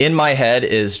in my head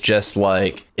is just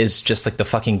like the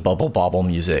fucking bubble bobble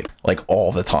music like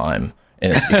all the time,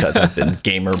 and it's because I've been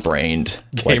gamer brained.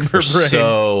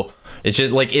 So it's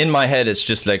just like in my head, it's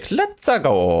just like let's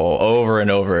go over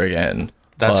and over again.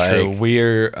 That's like, true.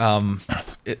 We're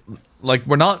like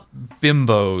we're not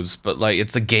bimbos, but like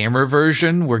it's the gamer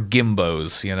version. We're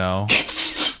gimbos, you know.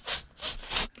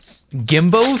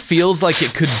 Gimbo feels like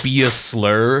it could be a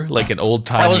slur, like an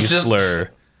old-timey slur.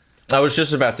 I was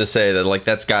just about to say that, like,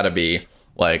 that's got to be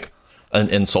like an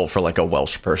insult for like a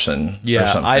Welsh person. Yeah, or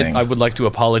something. I would like to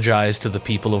apologize to the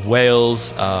people of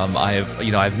Wales. I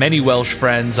have many Welsh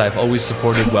friends. I've always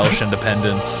supported Welsh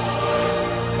independence.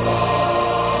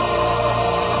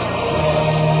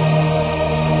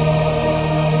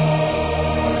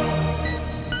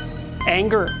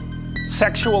 Anger,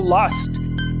 sexual lust,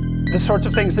 the sorts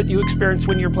of things that you experience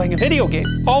when you're playing a video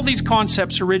game. All these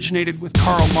concepts originated with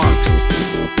Karl Marx.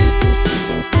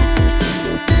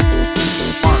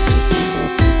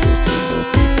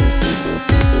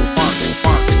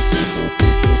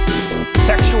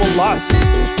 Sexual lust.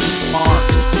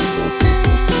 Marx.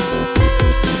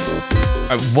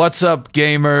 What's up,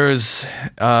 gamers?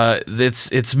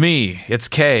 It's me. It's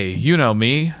Kay. You know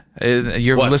me.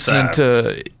 You're listening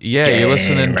to gamers? You're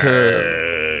listening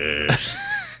to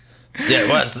yeah.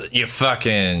 What's you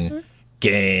fucking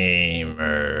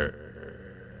gamer?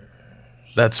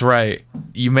 That's right.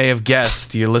 You may have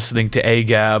guessed. You're listening to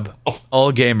AGAB.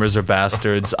 All gamers are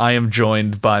bastards. I am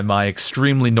joined by my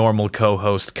extremely normal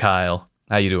co-host Kyle.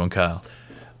 How you doing, Kyle?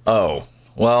 Oh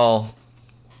well,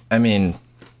 I mean,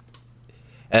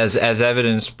 as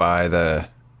evidenced by the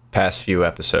past few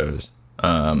episodes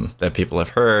that people have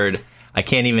heard, I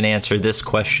can't even answer this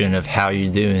question of how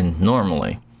you're doing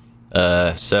normally.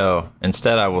 So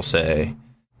instead, I will say,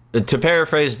 to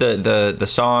paraphrase the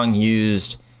song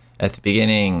used at the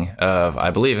beginning of,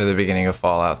 I believe, at the beginning of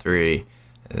Fallout 3,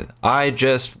 I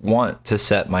just want to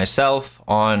set myself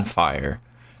on fire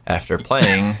after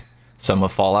playing some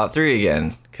of Fallout 3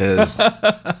 again, because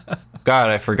God,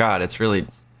 I forgot. It's really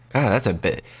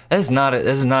that is not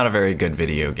a very good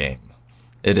video game.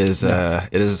 It is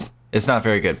it's not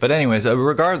very good. But anyways,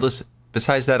 regardless,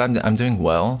 besides that, I'm doing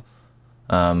well.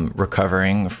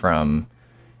 Recovering from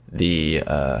the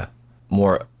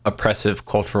more oppressive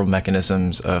cultural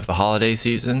mechanisms of the holiday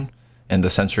season and the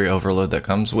sensory overload that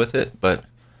comes with it. But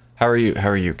how are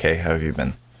you, Kay? How have you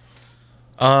been?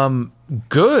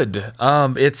 Good.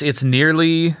 It's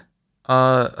nearly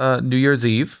New Year's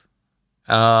Eve.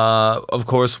 Of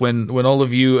course, when all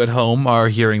of you at home are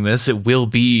hearing this, it will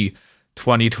be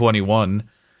 2021.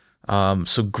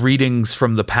 So greetings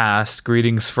from the past,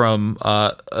 greetings from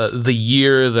the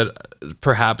year that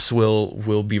perhaps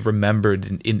will be remembered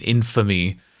in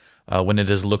infamy when it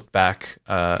is looked back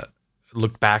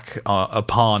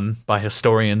upon by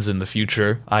historians in the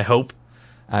future. I hope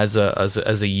as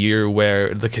a year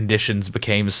where the conditions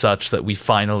became such that we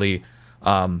finally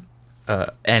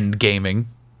end gaming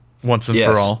once and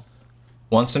for all.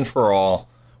 Once and for all,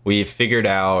 we've figured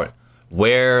out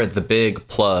where the big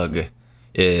plug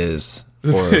is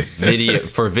for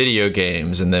video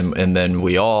games, and then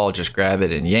we all just grab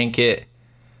it and yank it,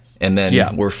 and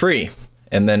then we're free,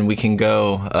 and then we can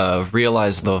go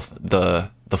realize the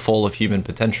full of human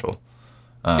potential.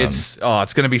 It's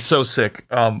going to be so sick.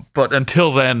 But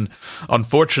until then,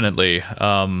 unfortunately,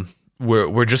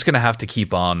 we're just going to have to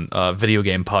keep on video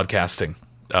game podcasting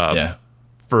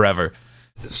forever.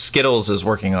 Skittles is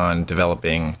working on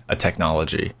developing a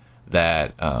technology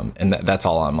that, and that's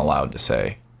all I'm allowed to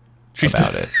say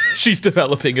about it. She's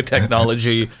developing a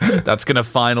technology that's going to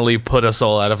finally put us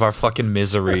all out of our fucking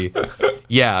misery.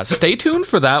 Yeah, stay tuned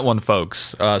for that one,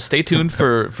 folks. Stay tuned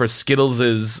for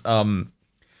Skittles'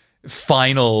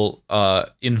 final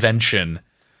invention.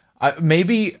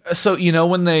 Maybe so. You know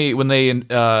when they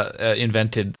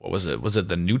invented, what was it? Was it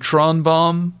the neutron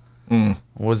bomb?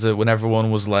 Was it when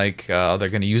everyone was like they're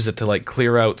going to use it to like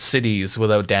clear out cities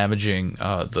without damaging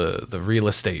the real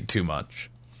estate too much?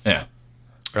 Yeah.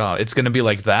 It's going to be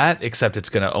like that, except it's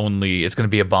going to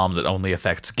be a bomb that only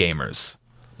affects gamers.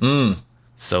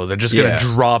 So they're just going to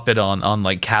drop it on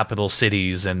like capital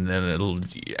cities, and then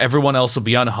everyone else will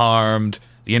be unharmed.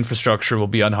 The infrastructure will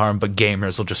be unharmed, but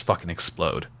gamers will just fucking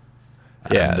explode.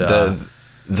 Yeah, and,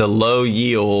 the low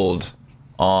yield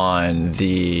on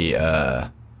the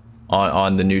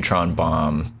on the neutron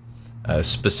bomb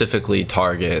specifically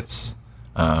targets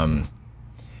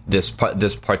this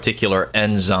particular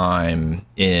enzyme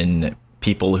in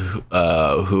people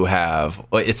who have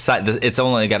it's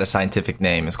only got a scientific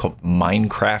name. It's called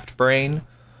Minecraft brain,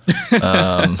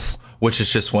 which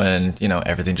is just when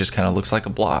everything just kind of looks like a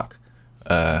block.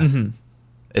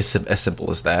 as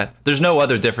simple as that. There's no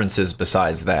other differences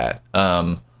besides that,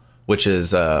 which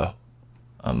is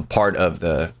part of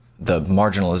the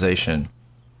marginalization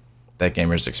that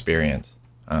gamers experience.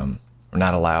 We're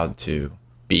not allowed to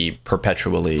be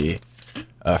perpetually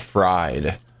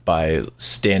fried by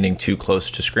standing too close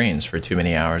to screens for too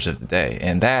many hours of the day,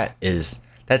 and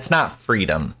that's not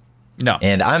freedom. No.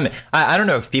 And I don't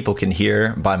know if people can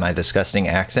hear by my disgusting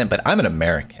accent, but I'm an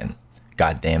American.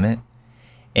 God damn it.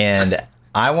 And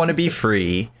I want to be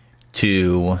free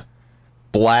to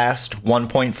blast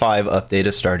 1.5 update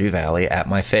of Stardew Valley at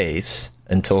my face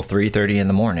until 3:30 in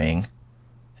the morning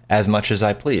as much as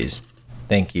I please.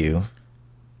 Thank you.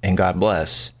 And God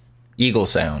bless. Eagle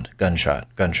sound. Gunshot.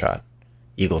 Gunshot.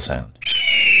 Eagle sound.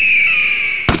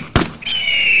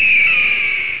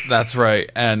 That's right.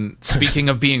 And speaking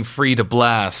of being free to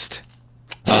blast,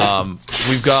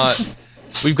 we've got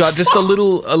just a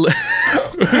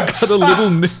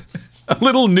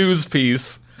little news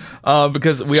piece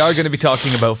because we are going to be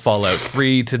talking about Fallout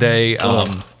 3 today,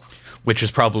 which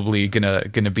is probably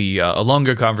gonna be a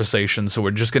longer conversation. So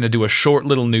we're just going to do a short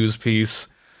little news piece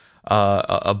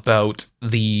about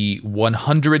the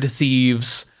 100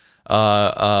 Thieves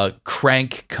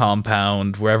crank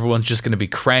compound, where everyone's just going to be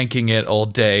cranking it all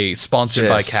day, sponsored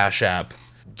by Cash App.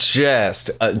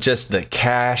 Just the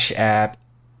Cash App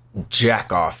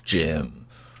jack off gym,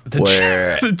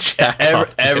 where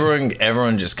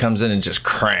everyone just comes in and just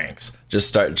cranks, just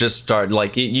start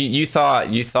like you thought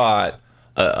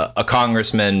a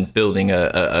congressman building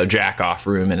a jack off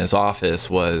room in his office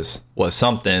was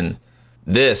something.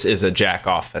 This is a jack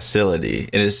off facility.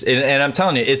 And I'm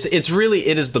telling you, it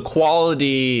is the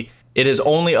quality. It is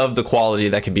only of the quality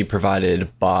that can be provided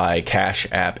by Cash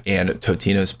App and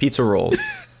Totino's Pizza Rolls.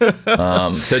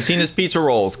 Totino's Pizza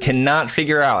Rolls cannot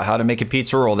figure out how to make a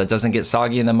pizza roll that doesn't get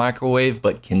soggy in the microwave,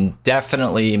 but can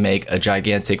definitely make a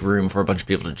gigantic room for a bunch of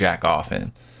people to jack off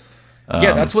in.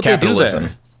 Yeah, that's what they do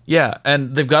there. Yeah,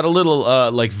 and they've got a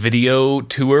little like video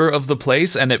tour of the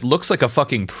place, and it looks like a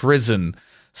fucking prison.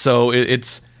 So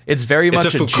it's very much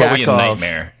a Foucauldian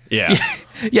nightmare. Yeah.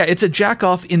 Yeah, it's a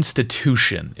jack-off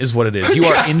institution is what it is. You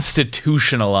are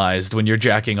institutionalized when you're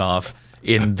jacking off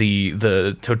in the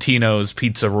Totino's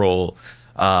Pizza Roll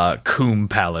Coombe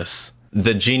Palace.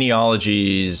 The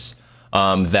genealogies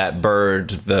that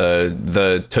bird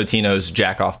the Totino's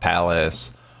Jack-Off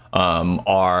Palace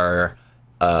are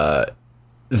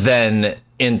then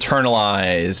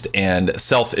internalized and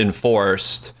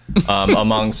self-enforced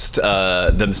amongst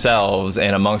themselves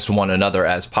and amongst one another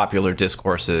as popular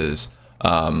discourses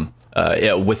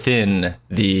within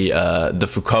the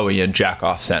Foucauldian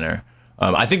Jack-Off Center.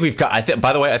 I think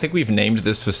we've named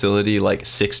this facility like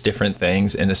 6 different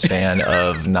things in a span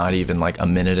of not even like a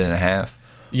minute and a half.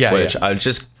 Yeah, which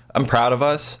I'm proud of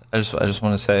us. I just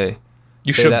want to say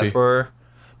you should that be.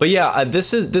 But yeah,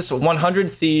 this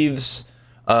 100 Thieves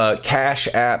Cash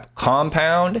App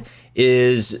compound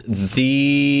is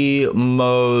the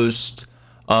most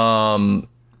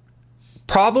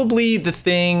probably the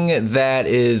thing that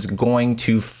is going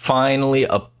to finally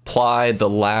apply the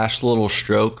last little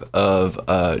stroke of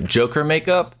Joker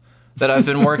makeup that I've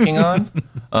been working on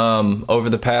over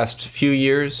the past few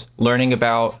years, learning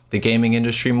about the gaming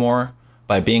industry more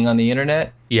by being on the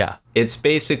internet. Yeah. It's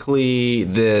basically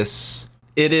this.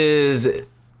 It is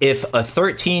if a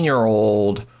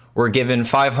 13-year-old were given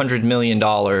 $500 million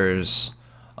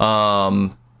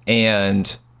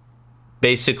and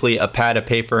basically a pad of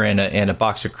paper and a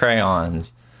box of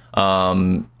crayons.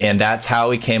 And that's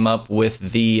how he came up with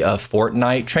the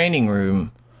Fortnite training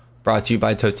room brought to you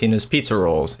by Totino's Pizza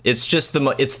Rolls. It's just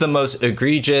it's the most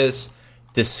egregious,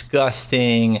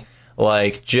 disgusting,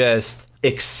 like just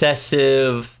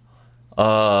excessive,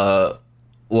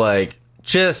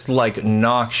 just like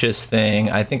noxious thing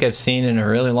I think I've seen in a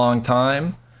really long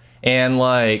time. And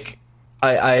like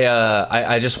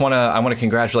I just want to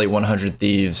congratulate 100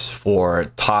 Thieves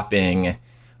for topping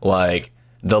like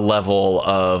the level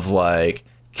of like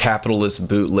capitalist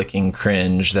bootlicking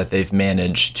cringe that they've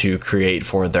managed to create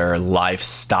for their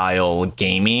lifestyle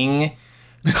gaming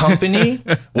company,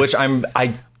 which and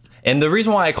the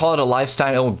reason why I call it a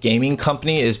lifestyle gaming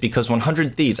company is because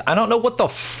 100 Thieves, I don't know what the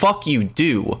fuck you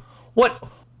do.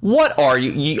 What are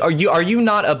you? Are you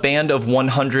not a band of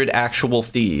 100 actual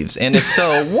thieves? And if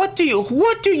so, what do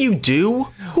you do?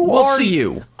 Who are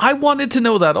you? I wanted to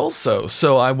know that also,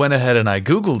 so I went ahead and I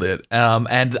Googled it.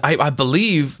 And I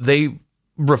believe they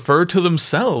refer to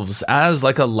themselves as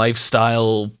like a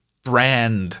lifestyle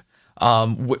brand,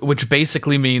 which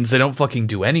basically means they don't fucking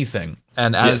do anything.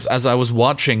 And as I was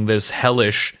watching this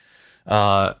hellish,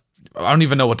 I don't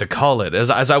even know what to call it, as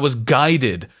I was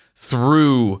guided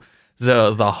through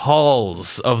the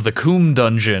halls of the Coom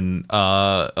Dungeon,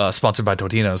 sponsored by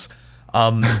Totino's,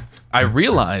 I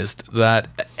realized that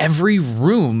every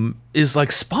room is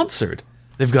like sponsored.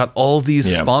 They've got all these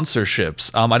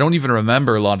sponsorships. I don't even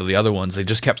remember a lot of the other ones. They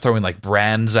just kept throwing like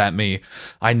brands at me.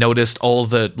 I noticed all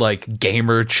the like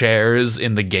gamer chairs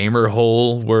in the gamer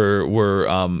hole were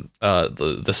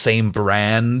the same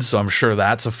brand. So I'm sure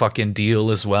that's a fucking deal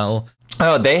as well.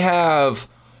 Oh, they have.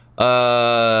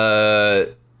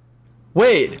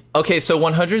 Wait. Okay, so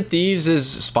 100 Thieves is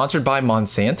sponsored by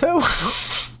Monsanto.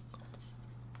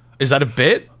 Is that a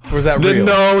bit? Or is that real?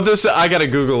 No, this I gotta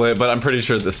Google it, but I'm pretty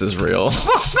sure this is real.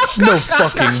 No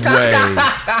fucking way.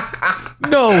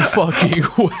 No fucking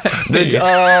way.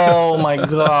 Oh my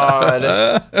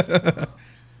god.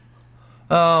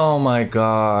 Oh my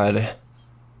god.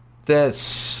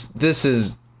 This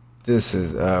is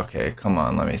okay. Come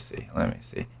on, let me see.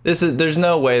 There's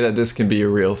no way that this can be a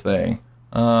real thing.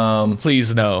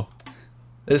 Please no.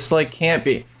 This like can't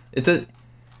be.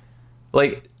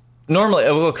 Like normally,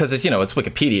 well, because it's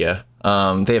Wikipedia.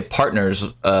 They have partners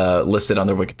listed on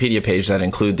their Wikipedia page that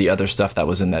include the other stuff that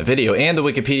was in that video, and the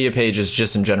Wikipedia page is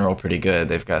just in general pretty good.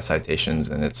 They've got citations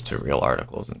and it's to real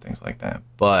articles and things like that.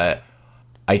 But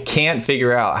I can't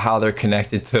figure out how they're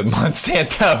connected to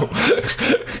Monsanto.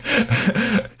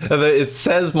 It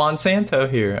says Monsanto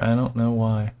here. I don't know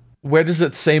why. Where does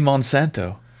it say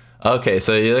Monsanto? Okay,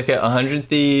 so you look at 100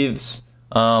 Thieves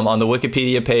on the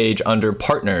Wikipedia page under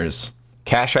partners.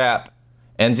 Cash App,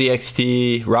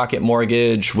 NZXT, Rocket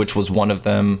Mortgage, which was one of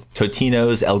them,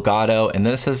 Totino's, Elgato, and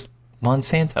then it says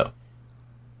Monsanto.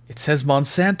 It says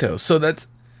Monsanto, so that's...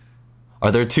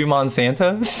 Are there two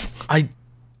Monsantos?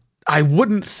 I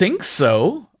wouldn't think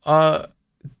so. I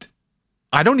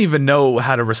don't even know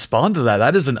how to respond to that.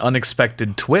 That is an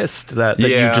unexpected twist that you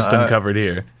just uncovered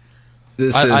here.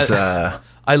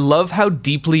 I love how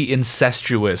deeply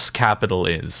incestuous capital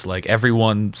is. Like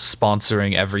everyone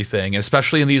sponsoring everything,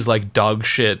 especially in these like dog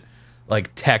shit,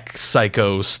 like tech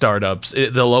psycho startups.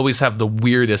 They'll always have the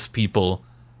weirdest people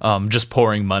just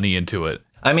pouring money into it.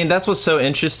 I mean, that's what's so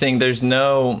interesting.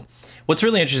 What's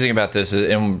really interesting about this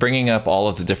is, and bringing up all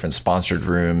of the different sponsored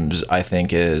rooms, I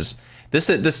think is the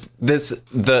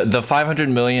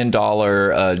 $500 million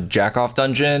jack-off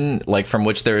dungeon, like from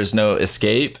which there is no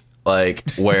escape. Like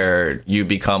where you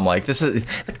become like this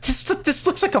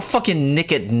looks like a fucking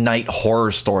Nick at Night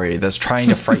horror story that's trying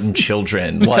to frighten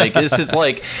children. Like this is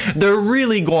like they're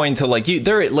really going to like you.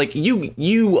 They're like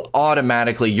you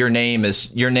automatically your name is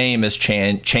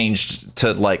changed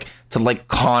to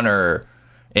Connor,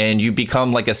 and you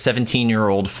become like a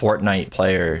 17-year-old Fortnite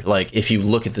player. Like if you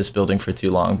look at this building for too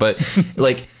long, but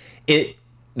like it.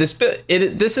 This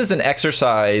is an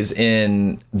exercise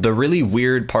in the really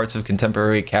weird parts of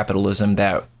contemporary capitalism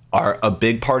that are a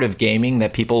big part of gaming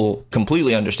that people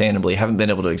completely understandably haven't been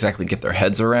able to exactly get their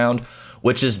heads around,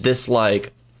 which is this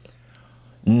like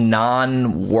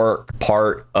non-work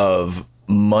part of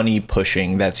money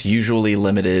pushing that's usually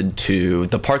limited to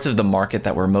the parts of the market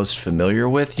that we're most familiar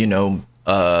with,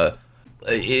 like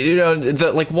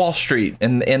Wall Street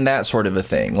and that sort of a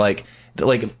thing. Like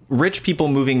rich people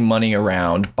moving money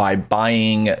around by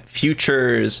buying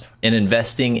futures and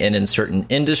investing in certain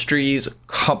industries,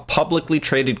 publicly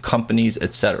traded companies,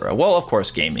 etc. Well, of course,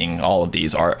 gaming, all of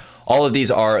these are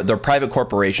they're private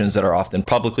corporations that are often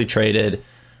publicly traded,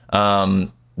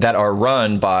 that are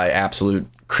run by absolute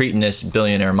cretinous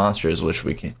billionaire monsters, which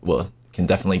we can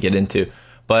definitely get into.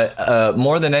 But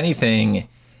more than anything,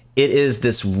 it is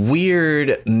this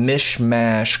weird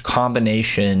mishmash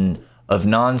combination of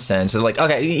nonsense. They're like,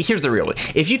 okay, here's the real one.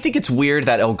 If you think it's weird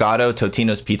that Elgato,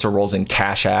 Totino's Pizza Rolls, and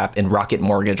Cash App and Rocket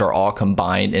Mortgage are all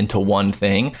combined into one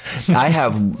thing, I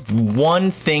have one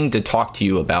thing to talk to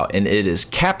you about, and it is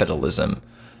capitalism,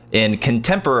 and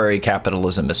contemporary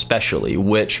capitalism especially,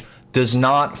 which does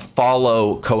not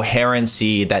follow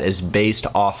coherency that is based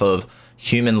off of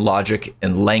human logic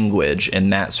and language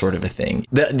and that sort of a thing.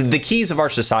 The keys of our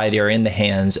society are in the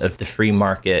hands of the free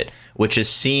market, which is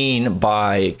seen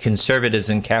by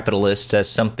conservatives and capitalists as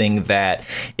something that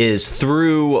is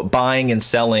through buying and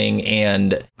selling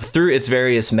and through its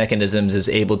various mechanisms is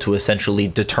able to essentially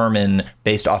determine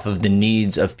based off of the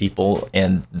needs of people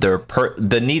and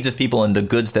the needs of people and the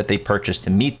goods that they purchase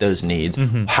to meet those needs,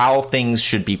 how things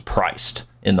should be priced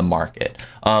in the market.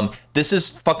 This is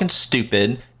fucking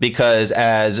stupid because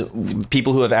as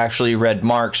people who have actually read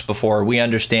Marx before, we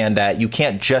understand that you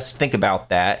can't just think about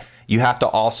that. You have to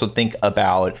also think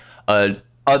about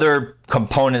other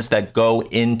components that go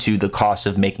into the cost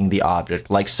of making the object,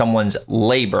 like someone's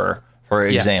labor, for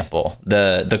example,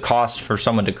 the cost for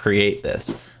someone to create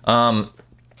this.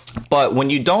 But when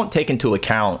you don't take into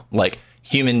account like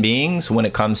human beings when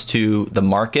it comes to the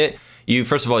market, you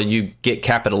first of all you get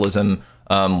capitalism,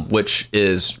 which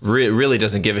is really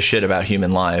doesn't give a shit about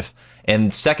human life,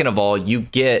 and second of all you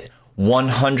get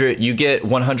 100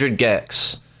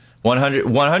 gex,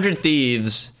 100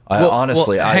 thieves.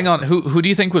 Honestly, hang on. Who do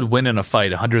you think would win in a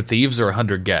fight, 100 thieves or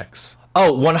 100 gex?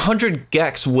 Oh, 100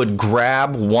 gex would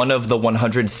grab one of the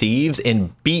 100 thieves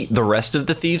and beat the rest of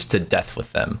the thieves to death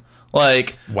with them.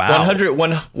 Like, wow.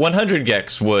 100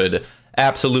 gex would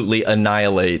absolutely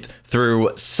annihilate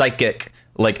through psychic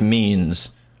like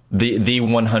means the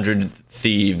 100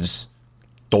 thieves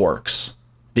dorks.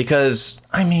 Because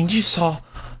I mean, you saw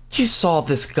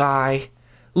this guy.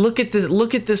 Look at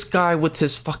this guy with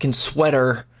his fucking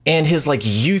sweater and his like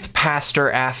youth pastor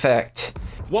affect.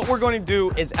 What we're going to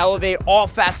do is elevate all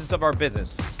facets of our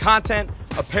business: content,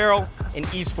 apparel, and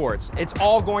esports. It's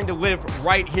all going to live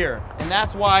right here. And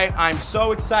that's why I'm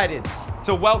so excited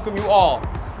to welcome you all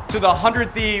to the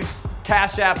 100 Thieves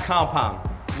Cash App compound.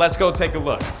 Let's go take a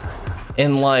look.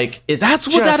 And like, that's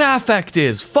what that affect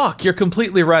is. Fuck, you're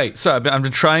completely right. So I've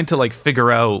been trying to like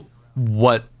figure out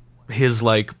what his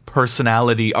like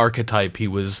personality archetype he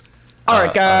was. All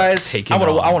right, guys. I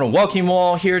want to welcome you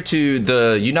all here to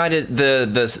the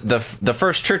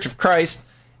First Church of Christ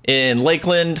in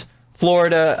Lakeland,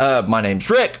 Florida. My name's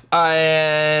Rick,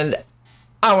 and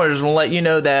I want to let you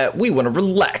know that we want to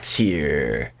relax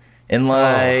here and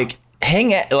like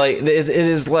hang out. Like it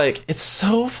is like it's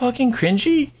so fucking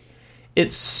cringy.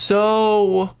 It's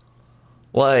so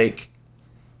like.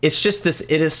 It's just this,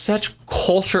 it is such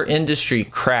culture industry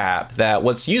crap that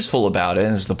what's useful about it,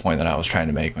 and this is the point that I was trying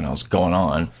to make when I was going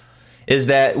on, is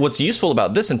that what's useful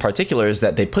about this in particular is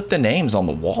that they put the names on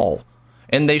the wall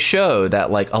and they show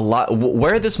that like a lot,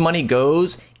 where this money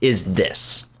goes is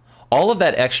this. All of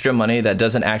that extra money that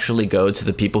doesn't actually go to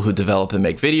the people who develop and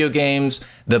make video games,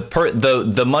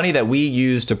 the money that we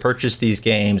use to purchase these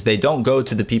games, they don't go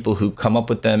to the people who come up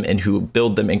with them and who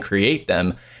build them and create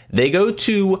them. They go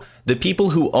to the people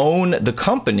who own the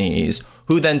companies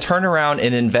who then turn around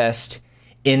and invest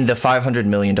in the $500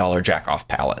 million Jack-Off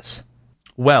Palace.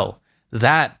 Well,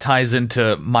 that ties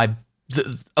into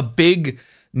a big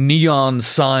neon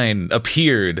sign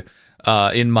appeared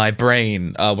in my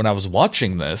brain when I was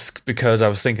watching this, because I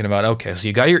was thinking about, okay, so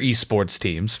you got your esports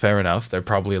teams, fair enough. They're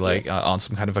probably like on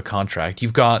some kind of a contract.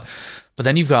 But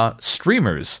then you've got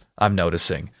streamers, I'm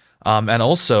noticing. And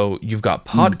also you've got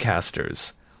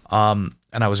podcasters.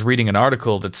 And I was reading an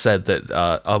article that said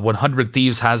that 100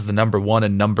 Thieves has the number 1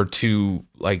 and number 2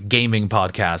 like gaming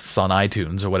podcasts on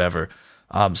iTunes or whatever.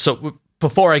 So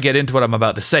before I get into what I'm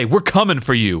about to say, we're coming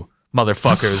for you,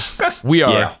 motherfuckers. We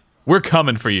are. Yeah. We're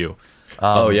coming for you.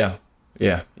 Yeah.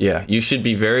 You should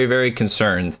be very, very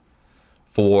concerned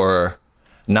for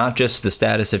not just the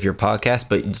status of your podcast,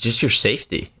 but just your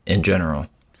safety in general.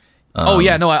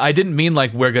 No, I didn't mean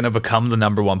like we're going to become the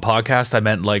number 1 podcast. I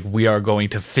meant like we are going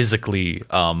to physically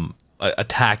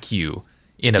attack you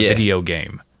in a video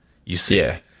game. You see?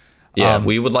 Yeah.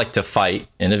 We would like to fight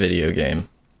in a video game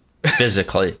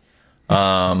physically.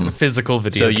 Physical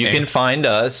video game. So you can find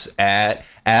us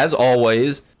as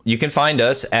always, reach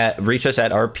us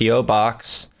at our P.O.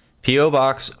 Box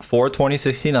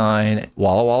 42069,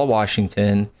 Walla Walla,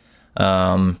 Washington.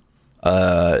 And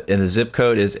the zip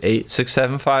code is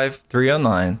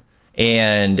 8675309,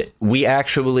 and we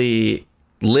actually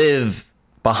live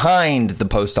behind the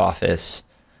post office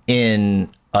in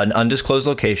an undisclosed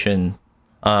location,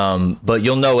 but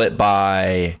you'll know it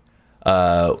by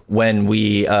when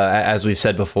we as we've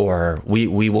said before,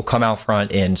 we will come out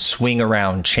front and swing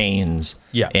around chains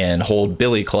and hold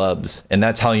billy clubs, and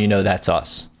that's how you know that's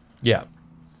us.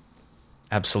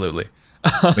 Absolutely.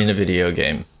 In a video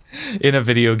game. In a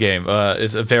video game,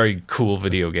 it's a very cool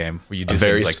video game where you do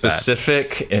very things like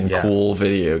specific and cool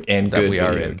video and good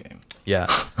video game. Yeah.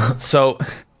 So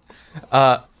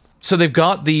they've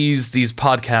got these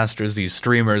podcasters, these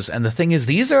streamers, and the thing is,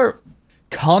 these are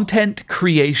content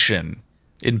creation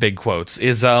in big quotes.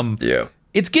 It's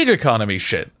gig economy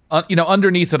shit.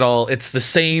 Underneath it all, it's the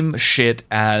same shit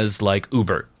as like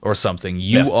Uber or something.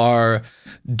 You are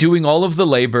doing all of the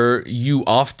labor. You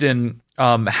often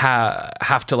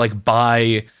have to like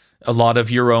buy a lot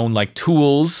of your own like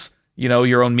tools,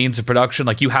 your own means of production.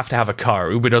 Like you have to have a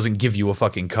car. Uber doesn't give you a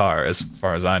fucking car, as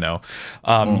far as I know.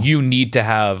 You need to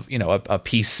have, a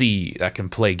PC that can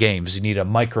play games. You need a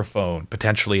microphone,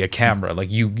 potentially a camera. Like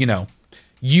you get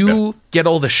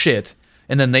all the shit,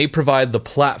 and then they provide the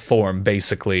platform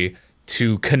basically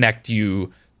to connect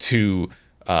you to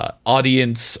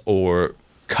audience or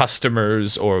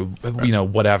customers or,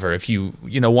 whatever. If you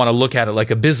want to look at it like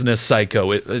a business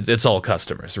psycho, it's all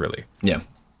customers, really. Yeah.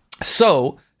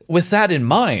 So with that in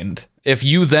mind, if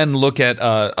you then look at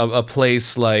a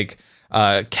place like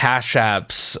Cash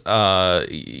App's,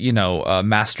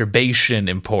 masturbation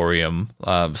emporium,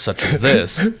 such as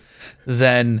this,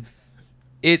 then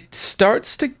it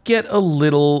starts to get a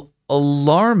little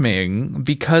alarming,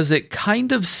 because it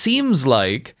kind of seems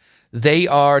like they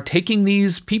are taking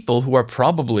these people who are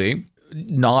probably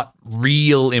not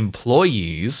real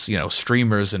employees,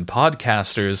 streamers and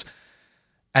podcasters,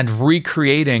 and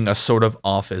recreating a sort of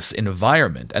office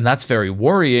environment. And that's very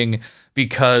worrying,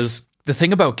 because the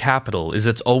thing about capital is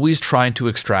it's always trying to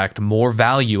extract more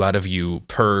value out of you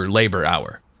per labor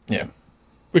hour. Yeah.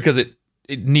 Because it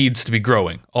needs to be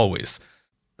growing, always.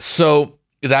 So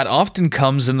that often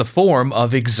comes in the form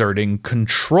of exerting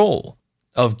control,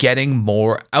 of getting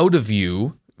more out of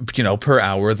you, per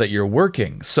hour that you're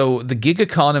working. So the gig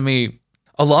economy,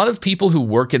 a lot of people who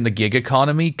work in the gig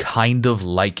economy kind of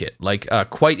like it. Like,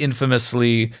 quite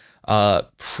infamously,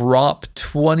 Prop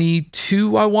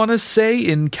 22, I want to say,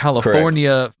 in California.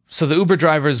 Correct. So the Uber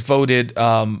drivers voted,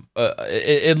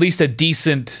 at least a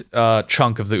decent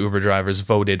chunk of the Uber drivers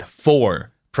voted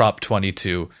for Prop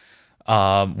 22,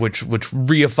 which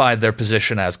reified their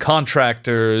position as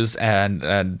contractors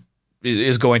and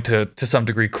is going to some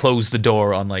degree close the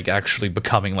door on like actually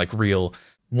becoming like real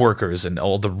workers and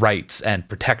all the rights and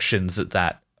protections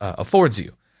that affords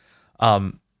you.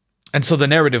 And so the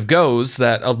narrative goes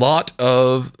that a lot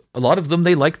of them,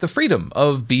 they like the freedom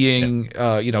of being,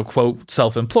 quote,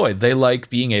 self-employed. They like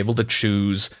being able to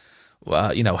choose,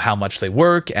 how much they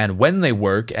work and when they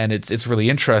work. And it's really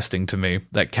interesting to me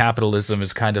that capitalism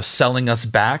is kind of selling us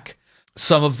back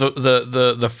some of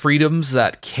the freedoms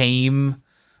that came,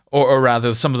 or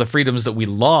rather some of the freedoms that we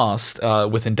lost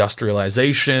with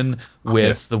industrialization,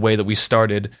 with the way that we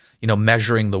started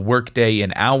measuring the workday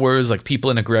in hours. Like, people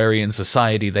in agrarian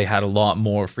society, they had a lot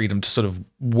more freedom to sort of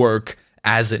work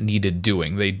as it needed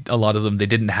doing. A lot of them, they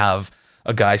didn't have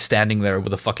a guy standing there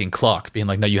with a fucking clock being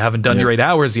like, no, you haven't done your 8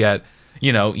 hours yet.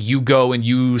 You go and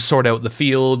you sort out the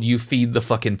field, you feed the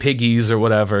fucking piggies or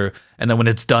whatever, and then when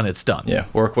it's done, it's done. Yeah,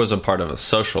 work was a part of a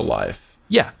social life.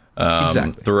 Yeah,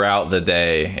 exactly. Throughout the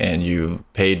day, and you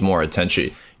paid more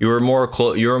attention. You were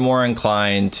more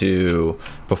inclined to,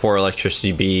 before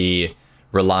electricity, be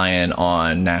reliant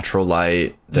on natural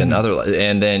light than other light.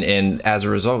 And as a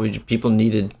result, people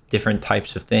needed different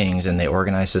types of things, and they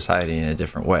organized society in a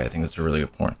different way. I think that's a really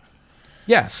good point.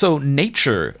 Yeah, so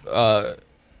nature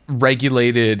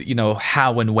regulated,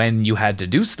 how and when you had to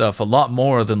do stuff a lot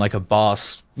more than like a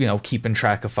boss, keeping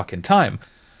track of fucking time.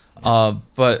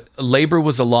 But labor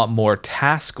was a lot more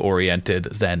task-oriented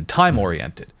than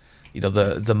time-oriented.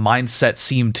 The mindset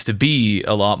seemed to be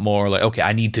a lot more like, okay,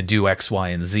 I need to do X, Y,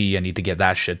 and Z. I need to get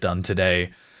that shit done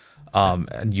today.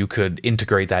 And you could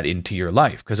integrate that into your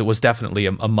life, because it was definitely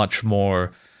a much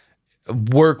more,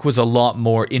 work was a lot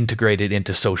more integrated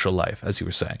into social life, as you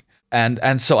were saying.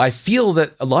 And so I feel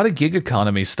that a lot of gig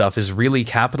economy stuff is really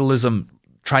capitalism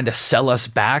trying to sell us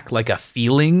back like a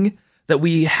feeling that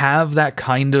we have that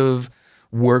kind of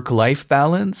work-life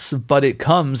balance, but it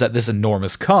comes at this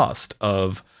enormous cost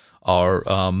of our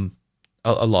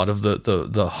a lot of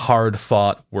the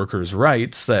hard-fought workers'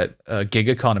 rights that gig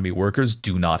economy workers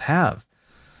do not have.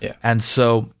 Yeah. And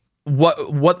so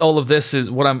what all of this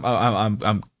is, what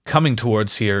I'm coming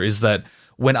towards here is that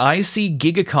when I see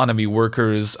gig economy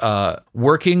workers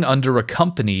working under a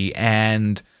company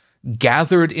and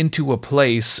gathered into a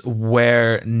place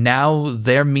where now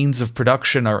their means of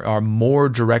production are more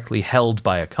directly held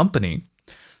by a company,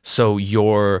 so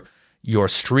your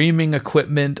streaming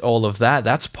equipment, all of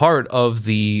that's part of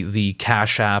the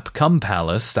Cash App Cum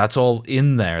Palace. That's all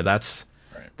in there. That's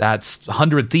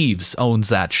 100 Thieves owns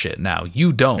that shit now.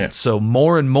 You don't. Yeah. So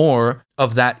more and more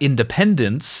of that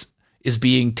independence is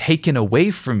being taken away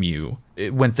from you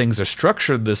when things are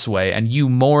structured this way, and you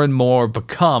more and more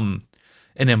become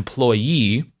an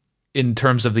employee in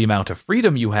terms of the amount of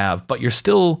freedom you have, but you're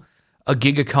still a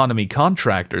gig economy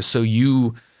contractor. So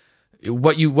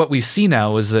what we see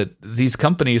now is that these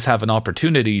companies have an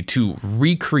opportunity to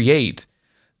recreate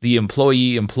the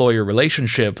employee-employer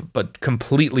relationship, but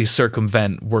completely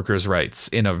circumvent workers' rights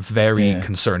in a very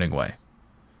concerning way.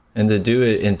 And to do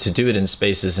it in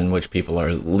spaces in which people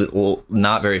are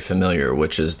not very familiar,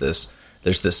 which is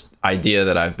there's this idea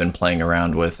that I've been playing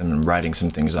around with and writing some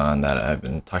things on, that I've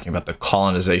been talking about, the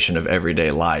colonization of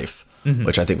everyday life,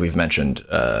 which I think we've mentioned.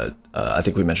 I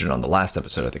think we mentioned on the last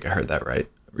episode. I think I heard that right.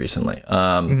 recently.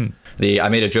 I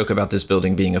made a joke about this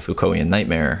building being a Foucaultian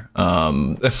nightmare, in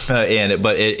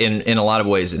a lot of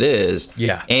ways it is.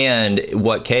 Yeah. And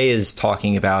what Kay is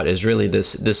talking about is really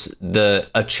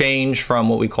a change from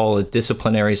what we call a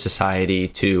disciplinary society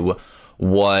to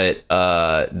what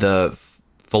the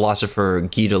philosopher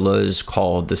Guy Deleuze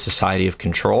called the society of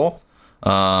control.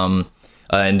 I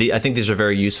think these are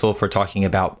very useful for talking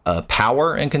about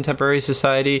power in contemporary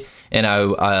society. And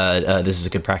this is a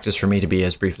good practice for me to be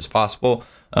as brief as possible.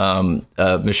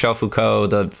 Michel Foucault,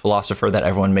 the philosopher that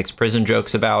everyone makes prison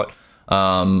jokes about,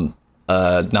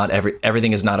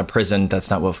 everything is not a prison. That's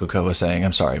not what Foucault was saying.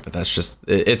 I'm sorry, but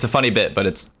it's a funny bit, but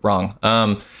it's wrong.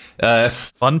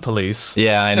 Fun police.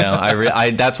 Yeah, I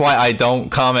know. That's why I don't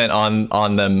comment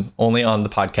on them, only on the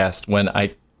podcast when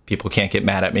people can't get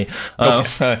mad at me.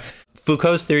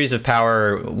 Foucault's theories of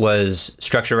power was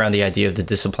structured around the idea of the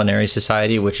disciplinary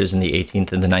society, which is in the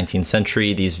 18th and the 19th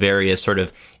century, these various sort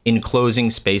of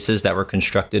enclosing spaces that were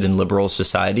constructed in liberal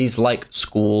societies like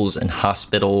schools and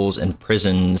hospitals and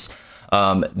prisons.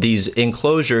 These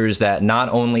enclosures that not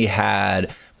only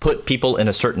had put people in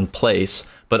a certain place,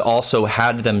 but also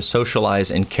had them socialize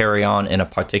and carry on in a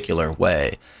particular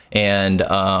way. And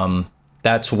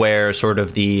that's where sort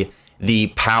of the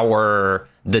power,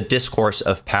 the discourse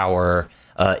of power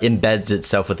embeds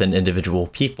itself within individual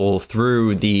people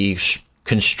through the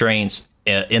constraints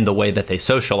in the way that they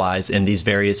socialize in these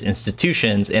various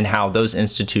institutions, and how those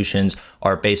institutions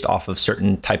are based off of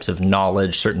certain types of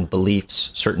knowledge, certain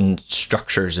beliefs, certain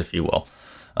structures, if you will.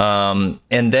 And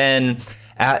then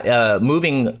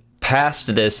moving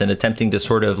past this and attempting to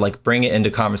sort of like bring it into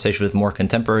conversation with more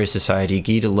contemporary society,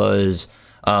 Guy Deleuze,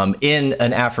 in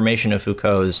an affirmation of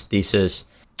Foucault's thesis,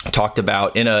 talked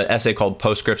about in an essay called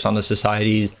Postscripts on the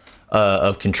Societies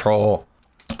of Control.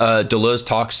 Deleuze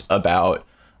talks about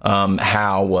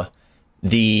how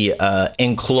the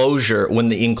enclosure, when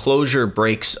the enclosure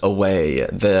breaks away,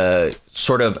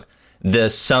 the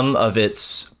sum of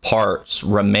its parts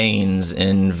remains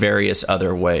in various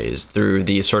other ways through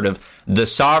the sort of the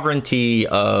sovereignty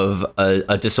of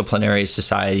a disciplinary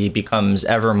society becomes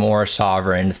ever more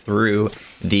sovereign through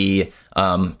the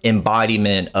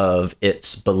embodiment of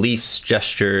its beliefs,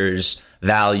 gestures,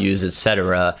 values,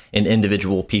 etc., in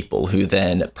individual people who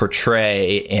then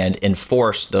portray and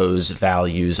enforce those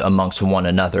values amongst one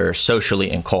another socially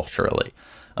and culturally.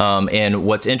 And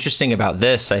what's interesting about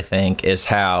this, I think, is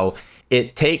how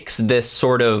it takes this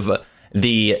sort of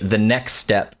the next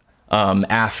step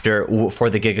for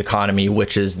the gig economy,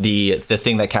 which is the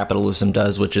thing that capitalism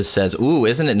does, which is says, ooh,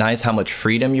 isn't it nice how much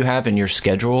freedom you have in your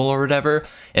schedule or whatever,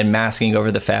 and masking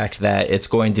over the fact that it's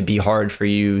going to be hard for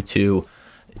you to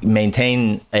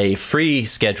maintain a free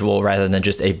schedule rather than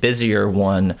just a busier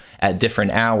one at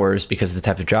different hours because of the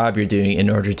type of job you're doing in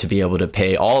order to be able to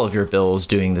pay all of your bills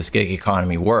doing this gig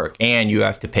economy work. And you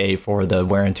have to pay for the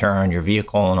wear and tear on your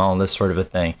vehicle and all this sort of a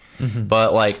thing. Mm-hmm.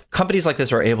 But like companies like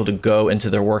this are able to go into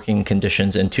their working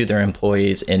conditions and to their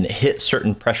employees and hit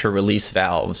certain pressure release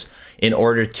valves in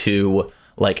order to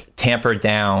like tamper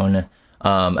down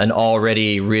an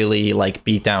already really like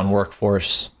beat down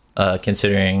workforce,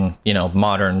 considering,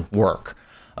 modern work.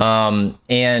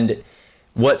 And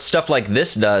what stuff like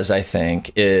this does, I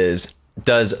think,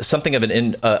 does something of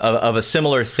a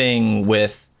similar thing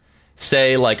with,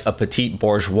 say, like a petite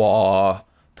bourgeois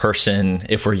person,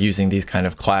 if we're using these kind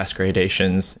of class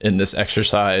gradations in this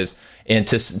exercise, and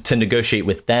to negotiate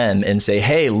with them and say,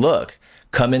 hey, look,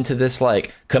 come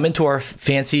into our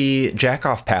fancy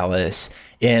jack-off palace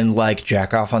and like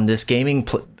jack off on this gaming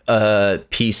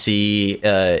PC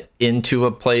into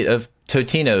a plate of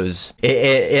Totino's,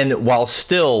 and while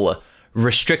still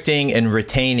restricting and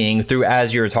retaining through,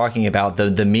 as you were talking about,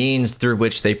 the means through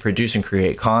which they produce and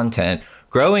create content,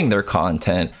 growing their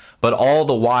content, but all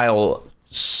the while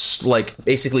like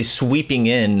basically sweeping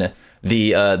in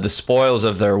the spoils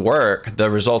of their work, the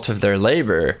result of their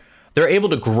labor. They're able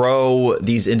to grow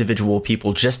these individual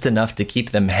people just enough to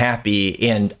keep them happy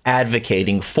and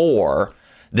advocating for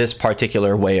this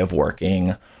particular way of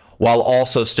working, while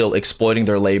also still exploiting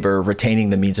their labor, retaining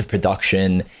the means of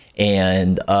production,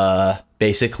 and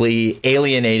basically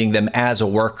alienating them as a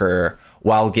worker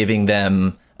while giving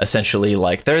them essentially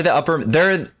like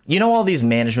all these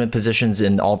management positions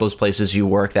in all those places you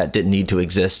work that didn't need to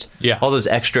exist. Yeah. All those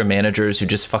extra managers who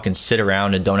just fucking sit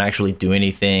around and don't actually do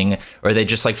anything, or they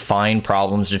just like find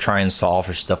problems to try and solve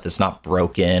for stuff that's not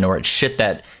broken, or it's shit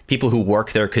that people who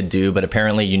work there could do, but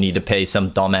apparently you need to pay some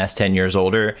dumbass 10 years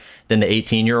older than the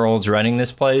 18-year-olds running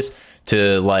this place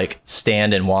to like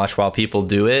stand and watch while people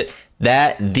do it.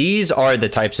 that these are the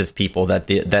types of people that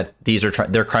these are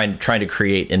they're trying to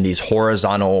create in these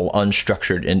horizontal,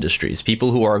 unstructured industries. People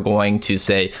who are going to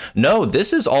say, no,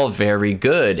 this is all very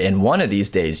good, and one of these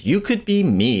days you could be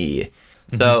me.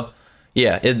 Mm-hmm. So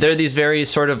yeah, there are these very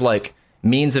sort of like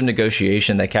means of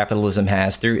negotiation that capitalism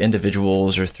has through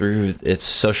individuals or through its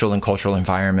social and cultural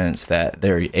environments that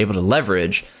they're able to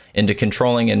leverage into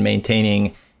controlling and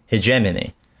maintaining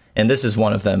hegemony. And this is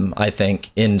one of them, I think.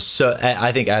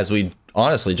 I think, as we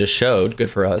honestly just showed, good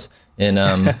for us, in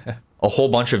a whole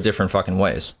bunch of different fucking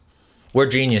ways. We're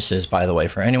geniuses, by the way.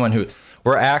 For anyone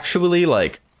we're actually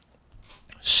like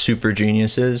super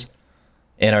geniuses,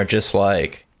 and are just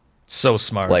like so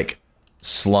smart, like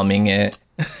slumming it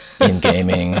in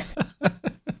gaming.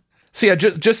 So yeah,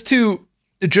 just to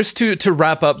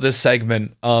wrap up this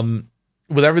segment,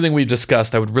 with everything we've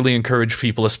discussed, I would really encourage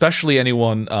people, especially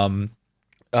anyone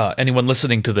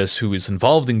listening to this who is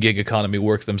involved in gig economy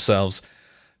work themselves,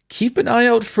 keep an eye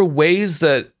out for ways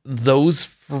that those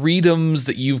freedoms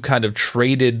that you've kind of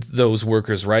traded those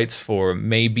workers' rights for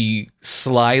may be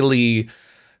slyly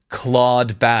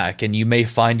clawed back, and you may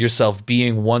find yourself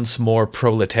being once more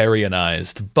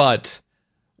proletarianized, but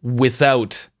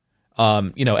without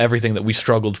everything that we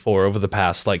struggled for over the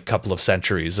past like couple of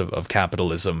centuries of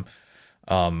capitalism.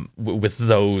 With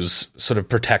those sort of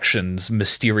protections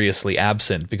mysteriously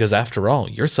absent, because after all,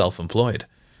 you're self-employed.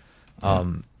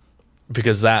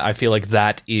 Because I feel like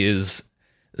that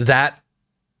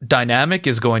dynamic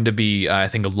is going to be, I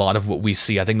think, a lot of what we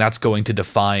see. I think that's going to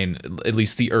define at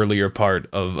least the earlier part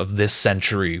of this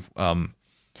century,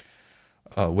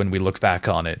 when we look back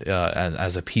on it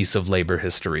as a piece of labor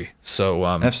history. So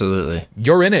absolutely,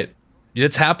 you're in it.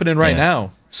 It's happening right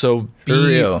now. So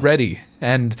be ready.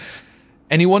 And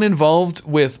anyone involved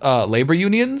with labor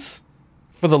unions,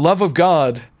 for the love of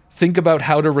God, think about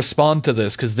how to respond to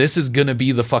this, because this is going to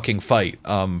be the fucking fight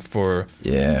for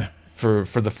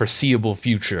the foreseeable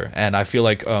future. And I feel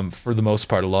like for the most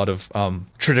part, a lot of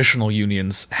traditional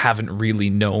unions haven't really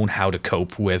known how to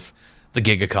cope with the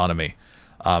gig economy.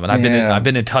 And I've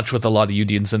been in touch with a lot of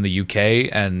unions in the UK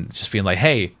and just being like,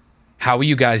 hey, how are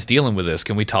you guys dealing with this?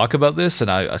 Can we talk about this?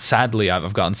 And sadly,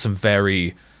 I've gotten some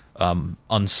very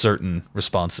uncertain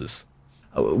responses.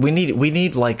 We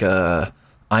need like a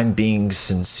I'm being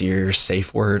sincere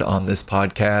safe word on this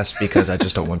podcast, because I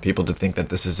just don't want people to think that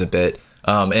this is a bit.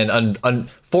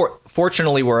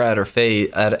 Fortunately, we're at a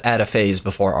phase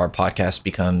before our podcast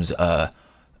becomes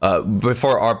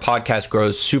before our podcast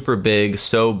grows super big,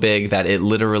 so big that it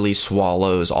literally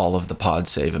swallows all of the Pod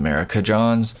Save America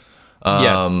Johns.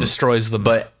 Destroys them.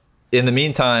 But in the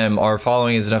meantime, our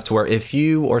following is enough to where if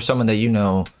you or someone that you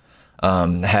know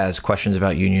has questions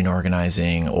about union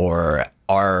organizing, or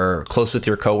are close with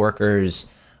your coworkers,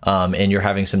 and you're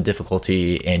having some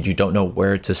difficulty and you don't know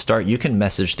where to start, you can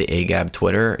message the AGAB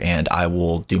Twitter, and I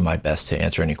will do my best to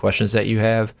answer any questions that you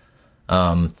have.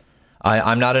 I'm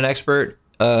not an expert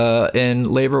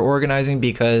in labor organizing,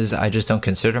 because I just don't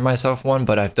consider myself one,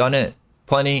 but I've done it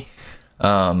plenty,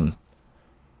 and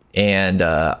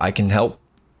I can help.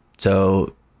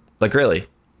 So, like, really,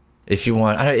 if you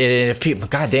want, if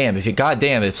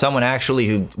someone actually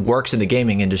who works in the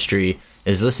gaming industry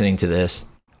is listening to this,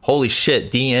 holy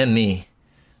shit, DM me.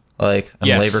 Like, I'm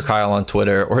Labor Kyle on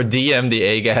Twitter, or DM the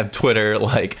AGAB Twitter.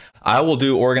 Like, I will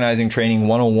do organizing training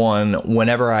 101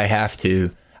 whenever I have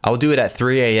to. I'll do it at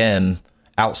 3 a.m.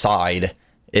 outside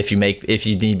if you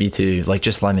need me to. Like,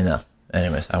 just let me know.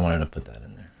 Anyways, I wanted to put that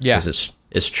in there. Yeah, because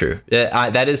it's true.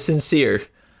 That is sincere.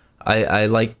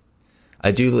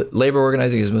 I do labor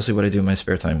organizing is mostly what I do in my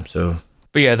spare time. So,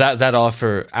 but yeah, that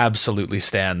offer absolutely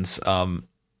stands.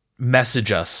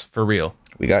 Message us for real.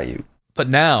 We got you. But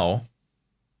now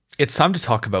it's time to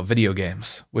talk about video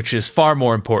games, which is far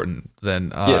more important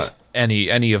than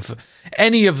any of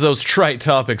those trite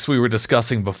topics we were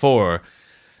discussing before.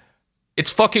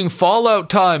 It's fucking Fallout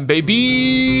time,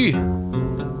 baby.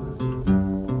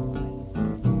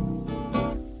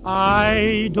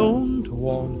 I don't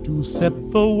want to set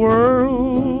the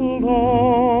world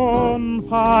on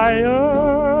fire.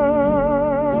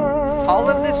 All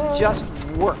of this just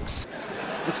works.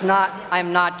 It's not,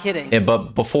 I'm not kidding.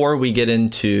 But before we get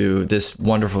into this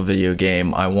wonderful video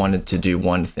game, I wanted to do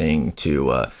one thing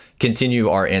to continue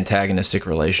our antagonistic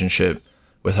relationship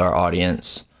with our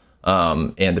audience,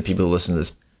 and the people who listen to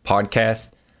this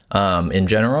podcast in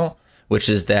general, which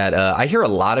is that I hear a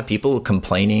lot of people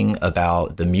complaining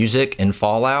about the music in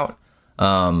Fallout.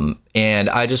 And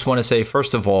I just want to say,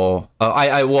 first of all,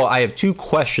 I have two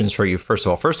questions for you. First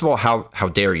of all, how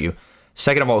dare you?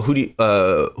 Second of all, who do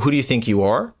you think you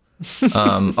are?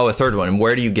 A third one.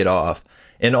 Where do you get off?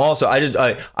 And also,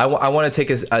 I want to take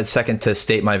a second to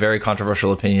state my very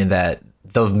controversial opinion that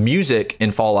the music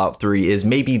in Fallout 3 is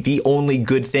maybe the only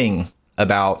good thing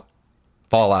about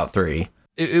Fallout 3.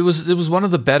 It was one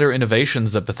of the better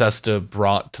innovations that Bethesda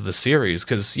brought to the series,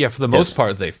 because for the most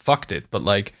part they fucked it, but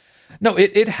like, no,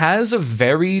 it has a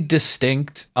very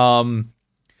distinct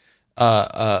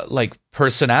like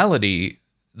personality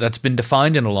that's been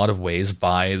defined in a lot of ways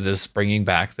by this bringing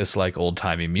back this like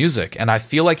old-timey music. And I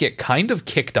feel like it kind of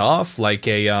kicked off like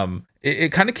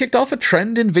it kind of kicked off a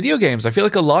trend in video games. I feel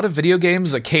like a lot of video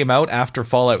games that came out after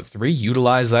Fallout 3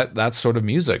 utilized that sort of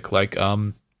music, like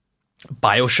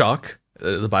BioShock.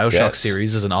 The BioShock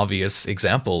series is an obvious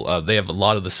example. They have a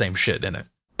lot of the same shit in it.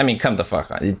 I mean, come the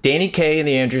fuck on. Danny Kaye and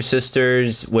the Andrews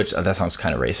Sisters, which that sounds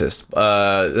kind of racist.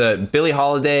 Billie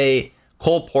Holiday,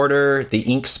 Cole Porter, the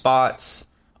Ink Spots.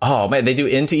 Oh man, they do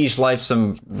Into Each Life,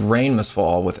 Some Rain Must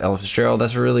Fall with Ella Fitzgerald.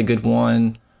 That's a really good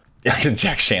one.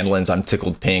 Jack Shandlin's I'm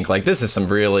Tickled Pink. Like, this is some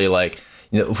really, like,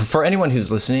 for anyone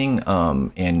who's listening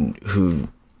and who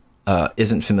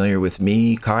isn't familiar with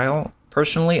me, Kyle,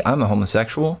 personally, I'm a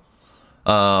homosexual.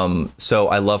 So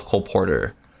I love Cole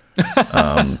Porter.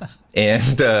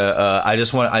 And I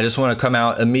just want to come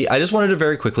out. I just wanted to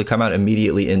very quickly come out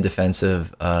immediately in defense of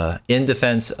the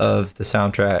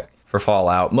soundtrack for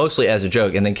Fallout, mostly as a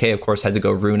joke. And then Kay, of course, had to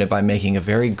go ruin it by making a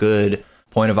very good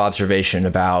point of observation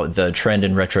about the trend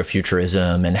in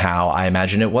retrofuturism and how I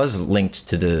imagine it was linked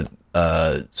to the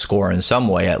score in some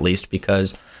way, at least,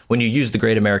 because when you use the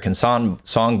Great American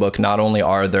Songbook, not only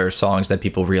are there songs that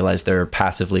people realize they're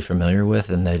passively familiar with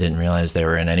and they didn't realize they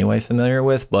were in any way familiar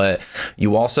with, but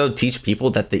you also teach people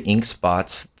that the Ink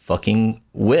Spots fucking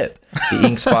whip. The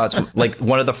Ink Spots, like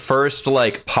one of the first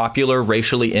like popular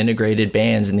racially integrated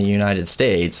bands in the United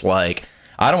States. Like,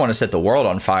 I Don't Want to Set the World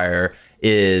on Fire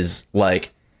is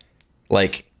like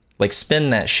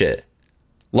spin that shit.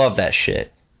 Love that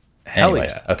shit. Hell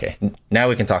Anyways, yeah. Okay, now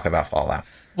we can talk about Fallout.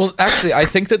 Well, actually, I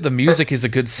think that the music is a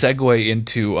good segue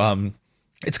into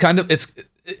it's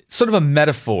sort of a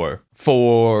metaphor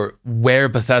for where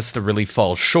Bethesda really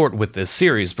falls short with this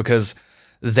series, because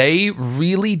they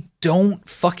really don't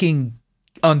fucking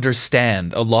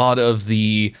understand a lot of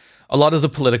the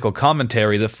political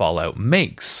commentary that Fallout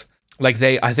makes. Like,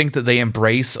 I think that they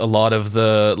embrace a lot of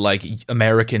the like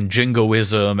American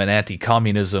jingoism and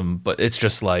anti-communism, but it's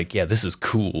just like, yeah, this is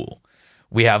cool.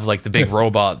 We have like the big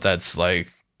robot that's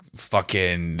like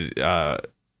fucking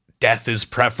death is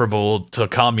preferable to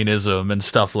communism and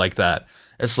stuff like that.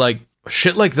 It's like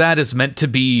shit like that is meant to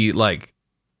be like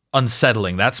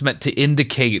unsettling. That's meant to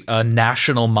indicate a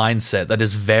national mindset that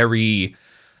is very,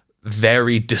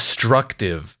 very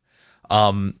destructive.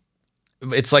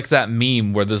 It's like that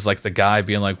meme where there's like the guy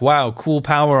being like, wow, cool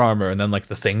power armor, and then like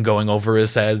the thing going over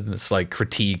his head, and it's like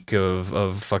critique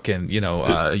of fucking,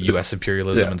 US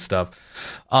imperialism and stuff.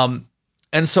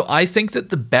 And so I think that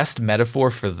the best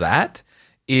metaphor for that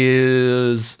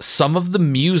is some of the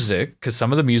music, because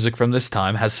some of the music from this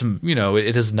time has some,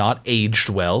 it has not aged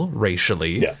well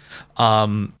racially. Yeah.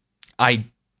 I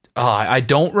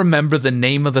don't remember the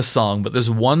name of the song, but there's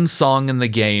one song in the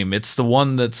game. It's the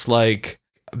one that's like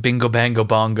Bingo Bango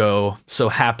Bongo, so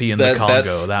happy in the Congo.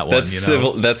 That's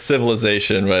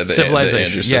Civilization by the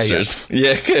Andrews Sisters.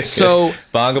 Yeah. So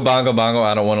Bongo Bongo Bongo,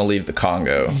 I don't want to leave the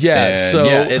Congo.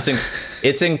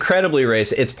 It's incredibly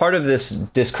racist. It's part of this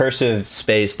discursive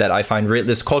space that I find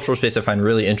this cultural space I find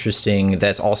really interesting.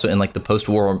 That's also in like the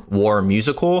post-war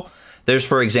musical. There's,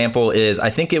 for example, I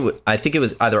think it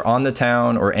was either On the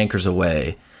Town or Anchors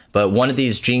Aweigh. But one of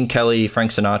these Gene Kelly,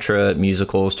 Frank Sinatra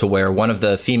musicals to where one of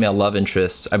the female love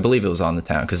interests, I believe it was On the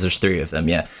Town because there's 3 of them.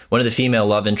 Yeah. One of the female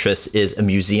love interests is a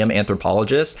museum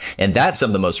anthropologist. And that's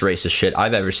some of the most racist shit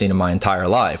I've ever seen in my entire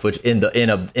life, which in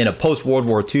a post World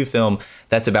War II film,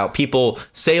 that's about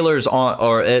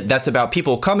that's about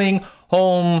people coming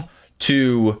home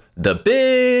to the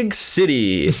big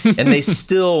city, and they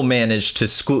still manage to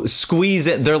squeeze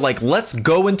it. They're like, let's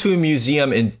go into a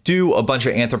museum and do a bunch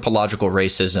of anthropological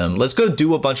racism. Let's go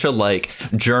do a bunch of like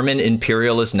German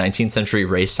imperialist 19th century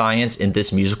race science in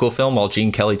this musical film while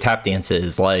Gene Kelly tap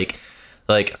dances. Like,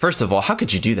 first of all, how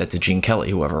could you do that to Gene Kelly,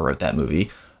 whoever wrote that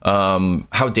movie?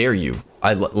 How dare you?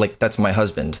 That's my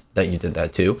husband that you did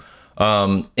that to.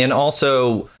 And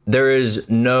also, there is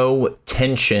no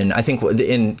tension. I think,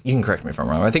 and you can correct me if I'm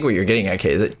wrong, I think what you're getting at,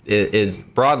 Kay, is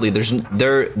broadly,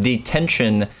 the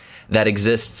tension that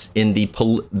exists in the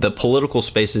political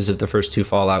spaces of the first 2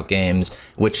 Fallout games,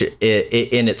 which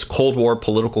in its Cold War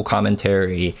political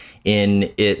commentary,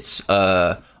 in its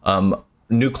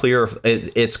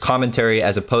its commentary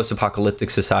as a post-apocalyptic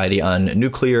society on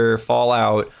nuclear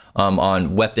fallout,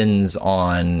 on weapons,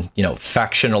 on, you know,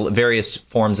 various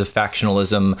forms of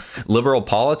factionalism, liberal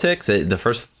politics. The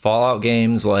first Fallout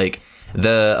games, like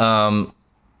the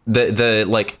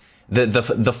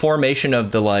formation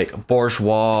of the like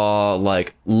bourgeois,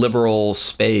 like liberal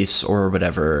space or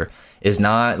whatever is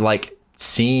not like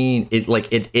seen.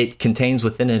 It contains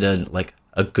within it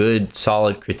a good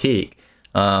solid critique.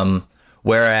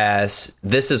 Whereas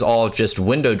this is all just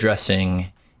window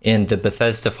dressing in the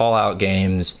Bethesda Fallout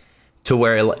games, to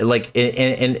where like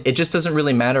it just doesn't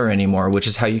really matter anymore, which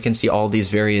is how you can see all these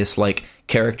various like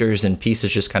characters and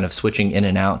pieces just kind of switching in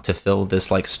and out to fill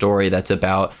this like story that's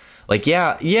about like, you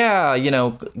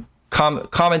know,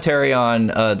 commentary on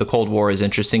the Cold War is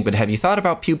interesting, but have you thought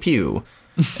about pew pew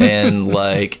and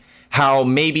like how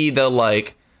maybe the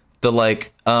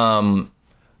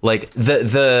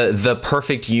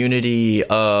perfect unity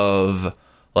of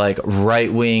like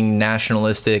right-wing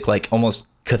nationalistic, like almost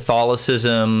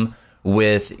Catholicism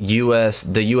with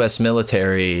the US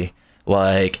military.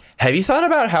 Like, have you thought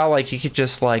about how like you could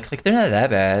just like they're not that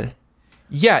bad?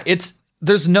 Yeah,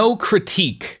 there's no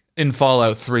critique in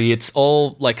Fallout 3. It's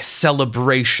all like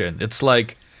celebration. It's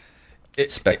like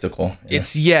spectacle.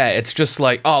 Yeah. It's just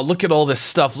like, oh, look at all this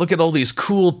stuff. Look at all these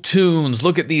cool tunes.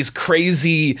 Look at these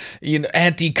crazy, you know,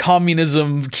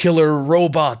 anti-communism killer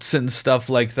robots and stuff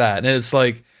like that. And it's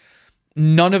like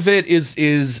none of it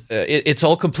it's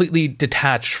all completely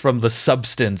detached from the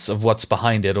substance of what's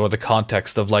behind it, or the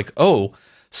context of like, oh,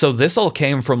 so this all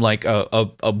came from like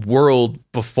a world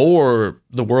before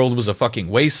the world was a fucking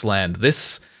wasteland.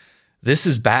 This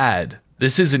is bad.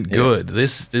 This isn't good.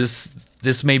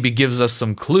 This maybe gives us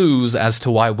some clues as to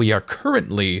why we are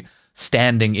currently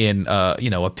standing in,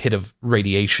 a pit of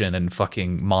radiation and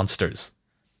fucking monsters.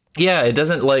 Yeah, it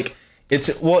doesn't like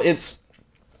it's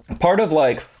part of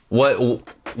like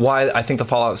why I think the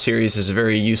Fallout series is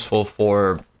very useful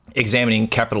for examining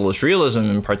capitalist realism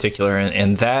in particular,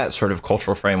 and that sort of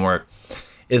cultural framework,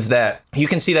 is that you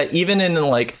can see that even in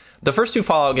like the first two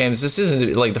Fallout games, this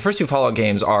isn't like the first two Fallout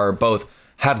games are both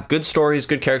have good stories,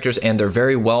 good characters, and they're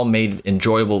very well made,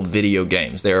 enjoyable video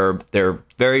games. They're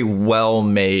very well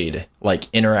made,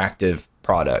 like interactive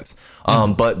products.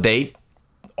 But they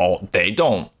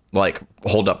don't like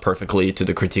hold up perfectly to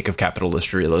the critique of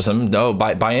capitalist realism. No,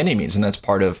 by any means. And that's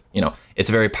part of, you know, it's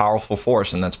a very powerful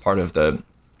force, and that's part of the,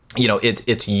 you know,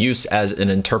 its use as an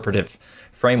interpretive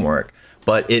framework.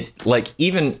 But it like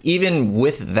even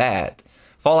with that,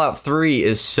 Fallout 3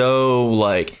 is so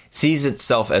like sees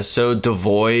itself as so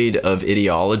devoid of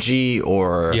ideology,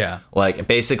 or like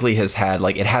basically has had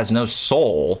like it has no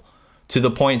soul, to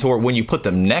the point to where when you put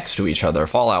them next to each other,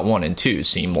 Fallout 1 and 2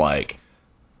 seem like,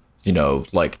 you know,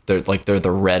 like they're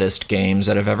the reddest games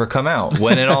that have ever come out.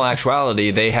 When in all actuality,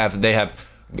 they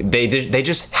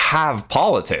just have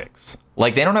politics.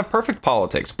 Like they don't have perfect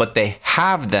politics, but they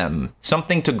have them,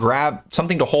 something to grab,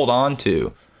 something to hold on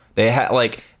to. They have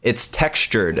like it's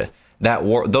textured.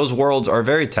 Those worlds are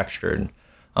very textured.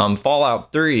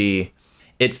 Fallout 3,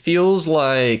 it feels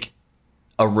like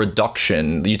a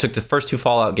reduction. You took the first two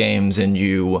Fallout games and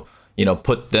you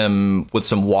put them with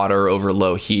some water over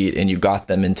low heat, and you got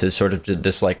them into sort of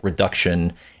this like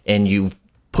reduction, and you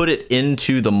put it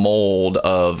into the mold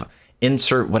of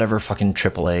insert whatever fucking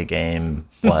AAA game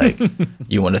like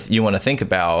you want to think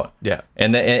about,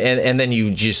 and then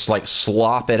you just like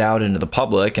slop it out into the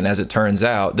public. And as it turns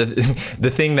out, the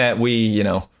thing that we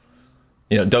don't.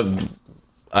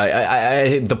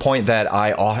 The point that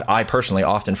I personally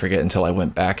often forget until I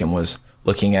went back and was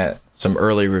looking at some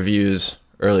early reviews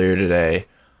earlier today,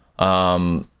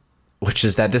 which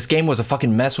is that this game was a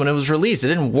fucking mess when it was released. It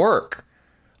didn't work.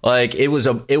 Like it was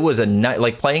a night,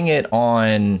 like playing it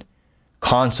on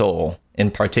console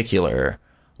in particular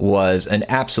was an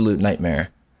absolute nightmare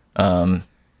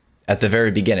at the very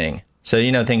beginning. So,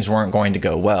 things weren't going to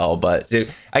go well. But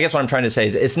I guess what I'm trying to say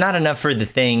is it's not enough for the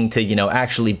thing to,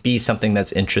 actually be something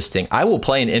that's interesting. I will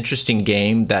play an interesting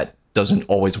game that doesn't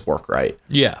always work right.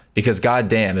 Yeah. Because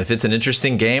goddamn, if it's an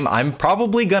interesting game, I'm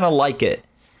probably going to like it.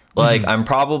 Like, I'm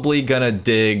probably going to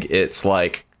dig its,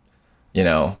 like,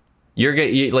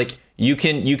 you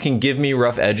can give me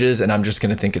rough edges and I'm just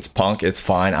going to think it's punk. It's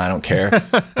fine. I don't care.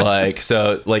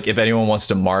 If anyone wants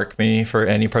to mark me for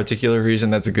any particular reason,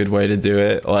 that's a good way to do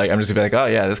it. Like, I'm just gonna be like, oh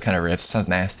yeah, this kind of rips. Sounds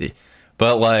nasty.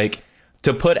 But like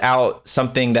to put out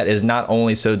something that is not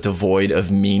only so devoid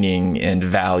of meaning and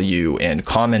value and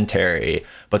commentary,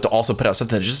 but to also put out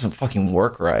something that just doesn't fucking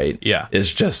work right. Yeah.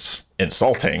 Is just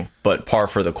insulting, but par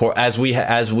for the course. As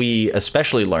we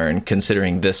especially learn,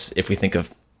 considering this, if we think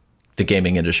of the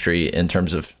gaming industry in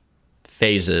terms of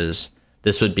phases,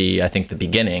 this would be, I think, the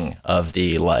beginning of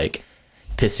the like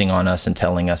pissing on us and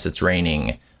telling us it's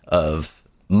raining of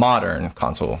modern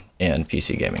console and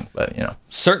PC gaming. But, you know.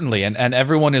 Certainly, and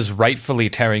everyone is rightfully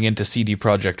tearing into CD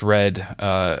Projekt Red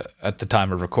at the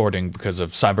time of recording because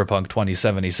of Cyberpunk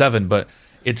 2077, but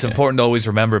it's important to always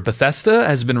remember Bethesda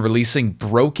has been releasing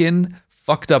broken,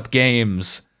 fucked up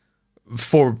games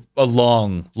for a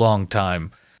long, long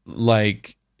time.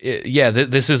 Like,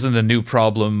 this isn't a new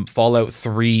problem. Fallout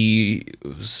 3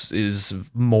 is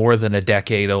more than a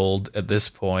decade old at this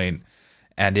point.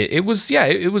 And it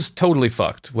was totally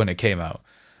fucked when it came out.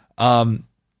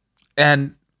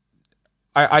 And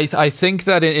I think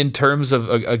that in terms of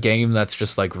a game that's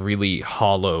just like really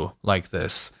hollow like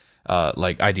this,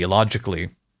 like ideologically,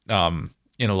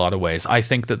 in a lot of ways, I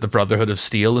think that the Brotherhood of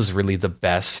Steel is really the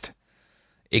best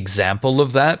example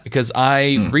of that, because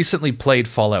I recently played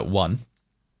Fallout 1,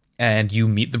 and you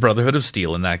meet the Brotherhood of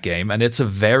Steel in that game, and it's a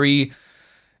very...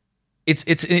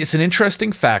 It's an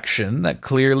interesting faction that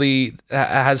clearly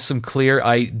has some clear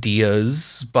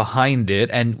ideas behind it,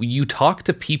 and you talk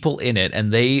to people in it,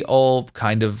 and they all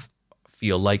kind of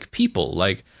feel like people.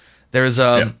 Like there's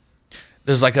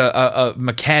like a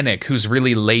mechanic who's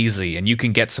really lazy, and you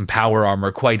can get some power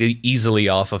armor quite easily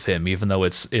off of him, even though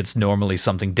it's normally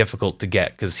something difficult to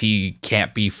get because he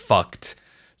can't be fucked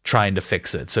trying to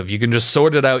fix it. So if you can just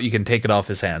sort it out, you can take it off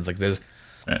his hands. Like there's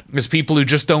people who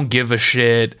just don't give a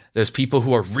shit. There's people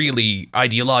who are really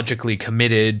ideologically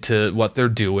committed to what they're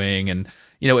doing. And,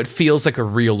 you know, it feels like a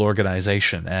real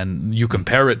organization. And you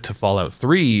compare it to Fallout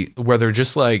 3, where they're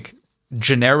just like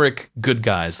generic good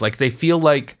guys. Like they feel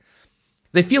like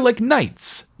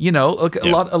knights, you know, like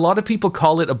a lot of people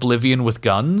call it Oblivion with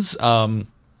guns. And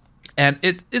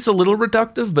it is a little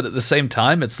reductive, but at the same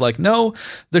time, it's like, no,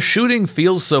 the shooting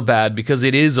feels so bad because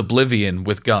it is Oblivion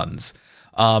with guns.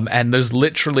 And there's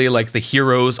literally like the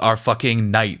heroes are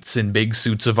fucking knights in big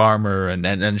suits of armor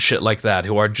and shit like that,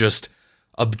 who are just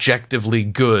objectively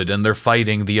good, and they're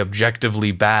fighting the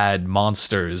objectively bad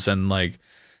monsters, and like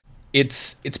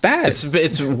it's bad.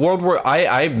 It's World War.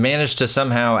 I managed to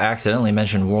somehow accidentally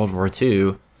mention World War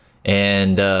II,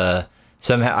 and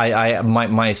somehow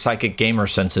my psychic gamer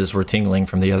senses were tingling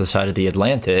from the other side of the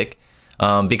Atlantic,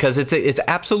 because it's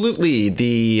absolutely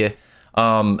the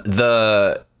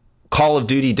Call of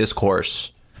Duty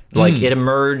discourse. Like it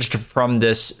emerged from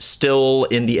this still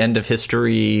in the end of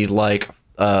history, like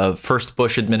first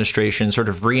Bush administration, sort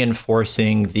of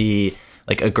reinforcing the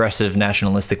like aggressive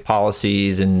nationalistic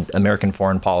policies and American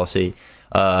foreign policy,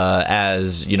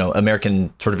 as, you know,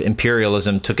 American sort of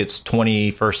imperialism took its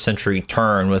 21st century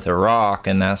turn with Iraq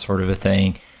and that sort of a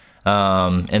thing.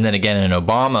 And then again in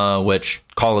Obama, which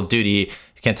Call of Duty,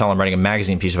 you can't tell I'm writing a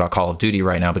magazine piece about Call of Duty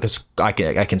right now, because I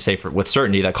can say with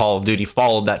certainty that Call of Duty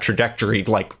followed that trajectory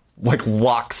like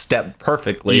lockstep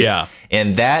perfectly. Yeah.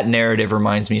 And that narrative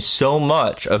reminds me so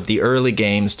much of the early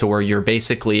games, to where you're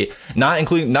basically not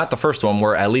the first one,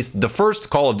 where at least the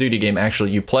first Call of Duty game actually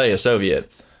you play a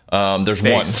Soviet. There's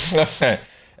one.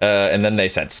 And then they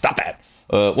said, stop that.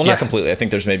 Not completely. I think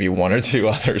there's maybe one or two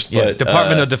others. But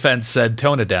Department of Defense said,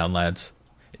 tone it down, lads.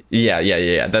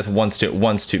 Yeah. That's one's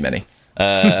too many.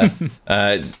 And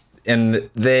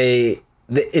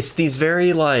it's these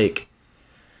very like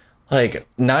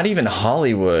not even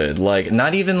Hollywood, like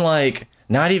not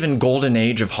even golden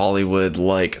age of Hollywood,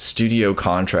 like studio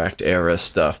contract era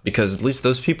stuff, because at least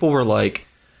those people were like,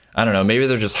 I don't know, maybe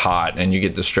they're just hot and you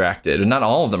get distracted, and not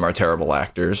all of them are terrible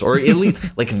actors, or at least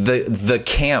like the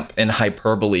camp and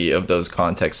hyperbole of those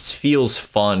contexts feels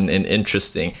fun and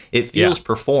interesting. It feels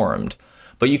performed,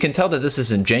 but you can tell that this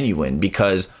isn't genuine,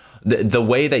 because the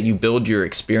way that you build your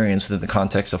experience within the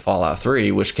context of Fallout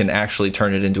 3, which can actually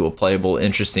turn it into a playable,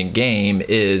 interesting game,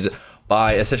 is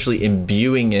by essentially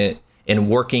imbuing it and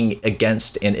working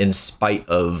against and in spite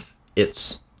of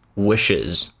its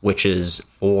wishes, it's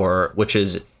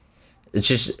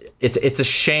a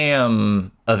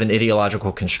sham of an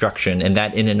ideological construction, and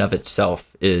that in and of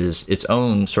itself is its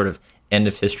own sort of end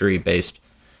of history based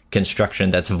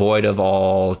construction that's void of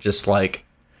all, just like,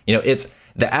 you know, it's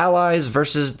the Allies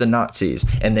versus the Nazis,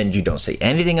 and then you don't say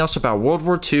anything else about World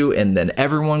War II, and then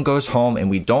everyone goes home and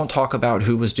we don't talk about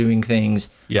who was doing things.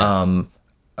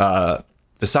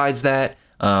 Besides that,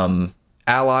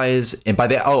 Allies, and by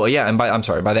the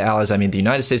Allies I mean the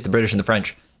United States, the British, and the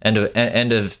French. End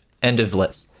of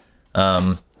list.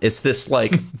 It's this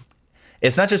like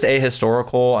it's not just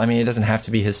ahistorical. I mean, it doesn't have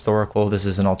to be historical. This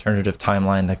is an alternative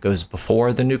timeline that goes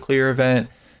before the nuclear event.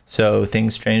 So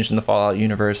things changed in the Fallout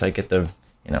universe. I get the,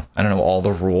 you know, I don't know all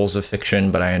the rules of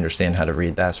fiction, but I understand how to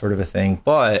read that sort of a thing.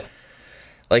 But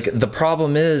like the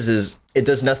problem is it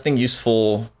does nothing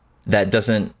useful that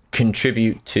doesn't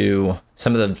contribute to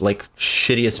some of the like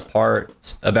shittiest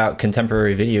parts about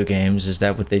contemporary video games is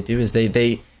that what they do is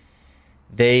they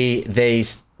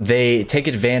take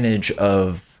advantage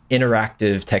of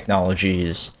interactive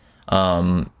technologies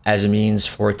as a means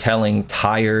for telling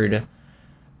tired,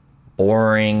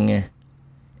 boring,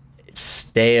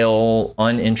 stale,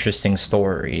 uninteresting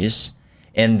stories,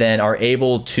 and then are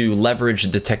able to leverage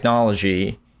the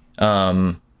technology.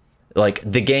 Like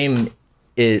the game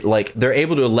is like they're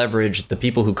able to leverage the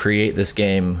people who create this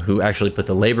game, who actually put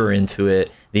the labor into it,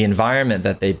 the environment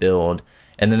that they build,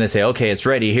 and then they say, okay, it's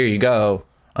ready, here you go.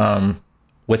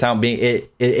 Without being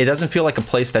it doesn't feel like a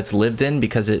place that's lived in,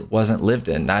 because it wasn't lived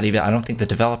in. Not even, I don't think the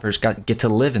developers get to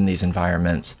live in these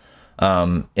environments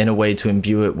in a way to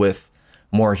imbue it with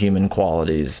more human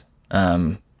qualities,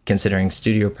 considering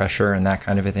studio pressure and that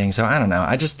kind of a thing. So I don't know.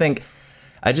 I just think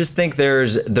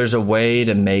there's a way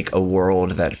to make a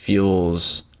world that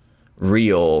feels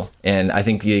real, and I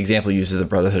think the example used of the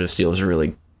Brotherhood of Steel is a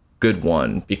really good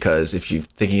one, because if you're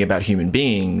thinking about human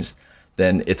beings,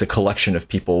 then it's a collection of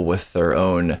people with their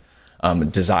own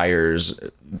desires,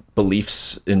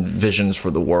 beliefs, and visions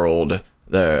for the world,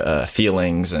 their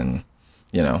feelings, and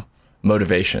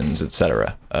motivations,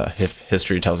 etc. If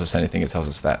history tells us anything, it tells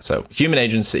us that. So human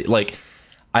agency, like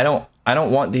I don't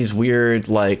want these weird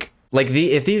if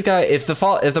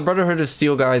the Brotherhood of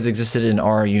Steel guys existed in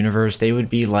our universe, they would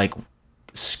be like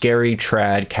scary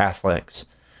trad Catholics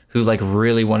who like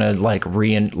really want to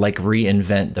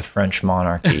reinvent the French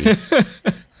monarchy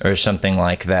or something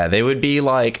like that. They would be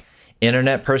like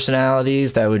internet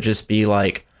personalities that would just be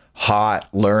like hot,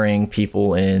 luring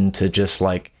people into just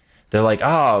like, they're like,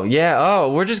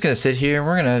 we're just gonna sit here and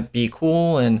we're gonna be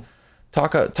cool and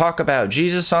talk about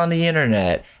Jesus on the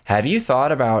internet. Have you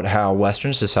thought about how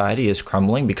Western society is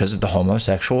crumbling because of the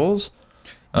homosexuals?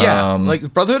 Yeah,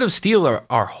 like Brotherhood of Steel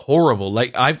are horrible.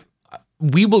 Like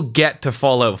we will get to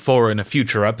Fallout 4 in a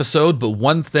future episode, but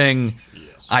one thing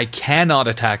I cannot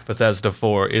attack Bethesda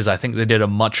for is I think they did a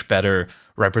much better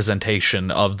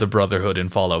representation of the Brotherhood in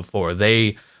Fallout 4.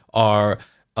 They are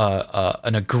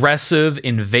an aggressive,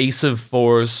 invasive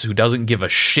force who doesn't give a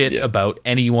shit about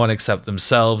anyone except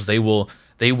themselves. They will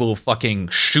fucking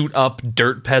shoot up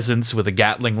dirt peasants with a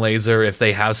Gatling laser if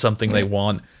they have something they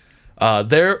want.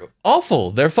 They're awful.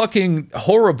 They're fucking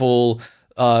horrible,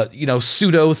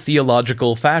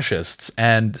 pseudo-theological fascists.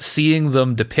 And seeing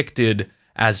them depicted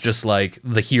as just like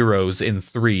the heroes in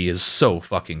 3 is so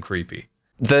fucking creepy.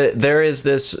 There is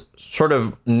this sort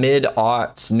of mid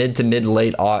to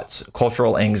mid-late aughts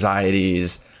cultural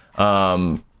anxieties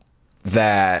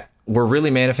that were really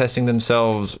manifesting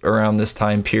themselves around this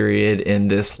time period in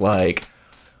this, like,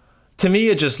 to me,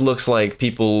 it just looks like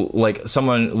people, like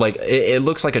someone, like, it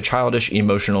looks like a childish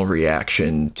emotional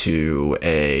reaction to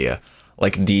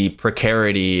the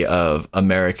precarity of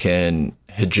American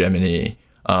hegemony.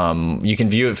 You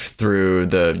can view it through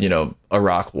the,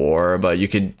 Iraq War, but you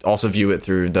could also view it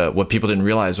through what people didn't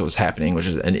realize what was happening, which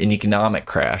is an economic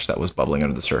crash that was bubbling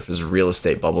under the surface, real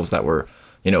estate bubbles that were,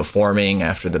 forming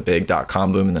after the big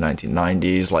 .com boom in the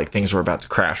 1990s. Like, things were about to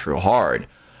crash real hard.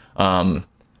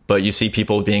 But you see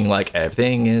people being like,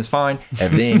 everything is fine,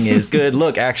 everything is good.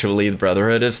 Look, actually, the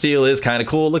Brotherhood of Steel is kind of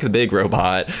cool. Look at the big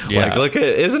robot. Yeah. Like,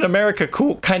 isn't America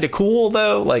cool? Kind of cool,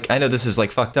 though? Like, I know this is,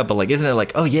 like, fucked up, but, like, isn't it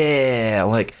like, oh, yeah,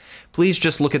 like, please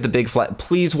just look at the big flat.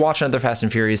 Please watch another Fast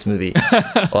and Furious movie,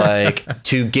 like,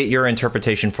 to get your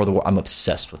interpretation for the world. I'm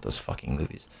obsessed with those fucking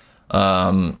movies.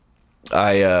 But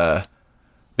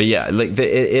yeah, like,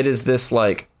 it is this,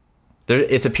 like,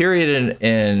 it's a period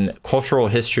in cultural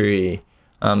history,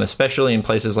 especially in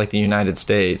places like the United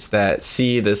States, that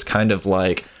see this kind of,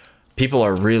 like, people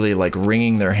are really, like,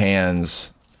 wringing their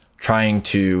hands trying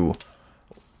to,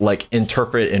 like,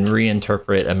 interpret and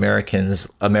reinterpret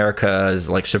America's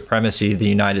like supremacy, the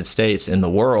United States in the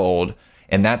world.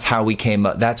 And that's how we came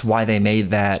up. That's why they made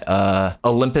that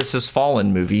Olympus Has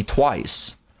Fallen movie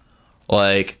twice.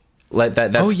 That's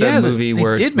the movie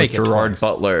where Gerard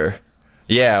Butler.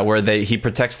 Yeah, where he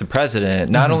protects the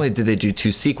president. Not only did they do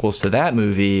 2 sequels to that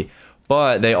movie,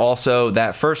 but they also,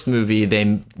 that first movie,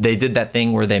 they did that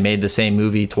thing where they made the same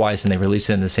movie twice and they released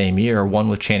it in the same year. One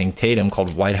with Channing Tatum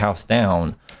called White House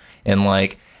Down. And,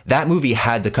 like, that movie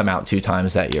had to come out 2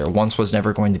 times that year. Once was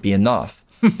never going to be enough.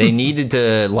 They needed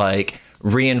to, like,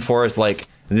 reinforce, like,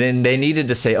 then they needed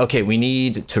to say, okay, we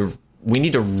need to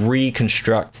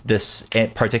reconstruct this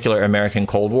particular American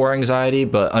Cold War anxiety,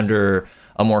 but under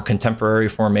a more contemporary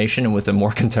formation and with a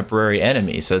more contemporary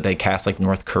enemy. So they cast, like,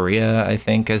 North Korea, I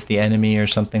think, as the enemy or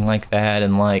something like that.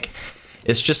 And, like,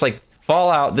 it's just like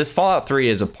Fallout 3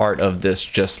 is a part of this,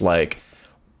 just like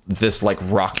this like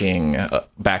rocking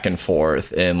back and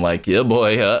forth and like, yeah,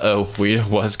 boy,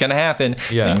 what's gonna happen?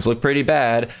 Yeah. Things look pretty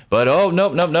bad, but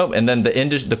nope. And then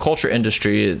the culture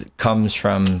industry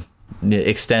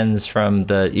extends from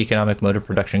the economic mode of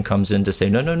production, comes in to say,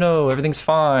 no, everything's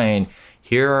fine.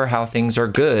 Here are how things are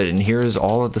good, and here's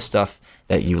all of the stuff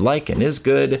that you like and is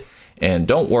good, and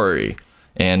don't worry.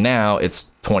 And now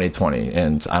it's 2020,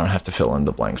 and I don't have to fill in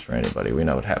the blanks for anybody. We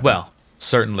know what happened. Well,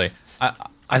 certainly.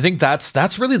 I think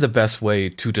that's really the best way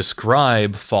to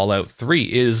describe Fallout 3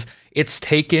 is it's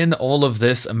taken all of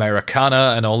this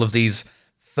Americana and all of these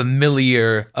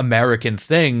familiar American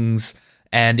things,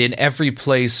 and in every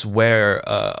place where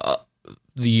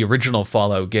the original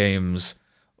Fallout games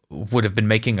would have been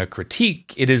making a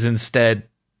critique, it is instead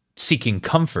seeking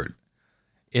comfort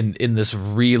in this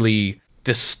really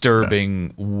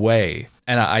disturbing way.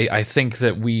 And I think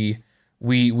that we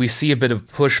see a bit of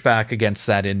pushback against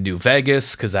that in New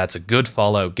Vegas, because that's a good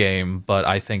Fallout game, but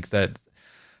I think that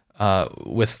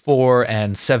with 4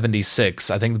 and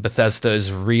 76, I think Bethesda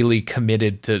is really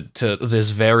committed to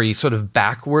this very sort of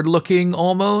backward-looking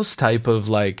almost type of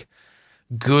like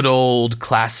good old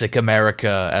classic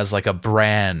America as like a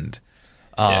brand,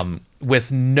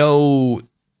 with no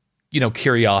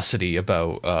curiosity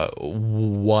about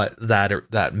what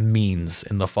that means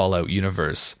in the Fallout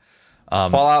universe.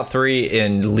 Fallout 3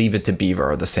 and Leave It to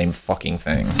Beaver are the same fucking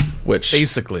thing, which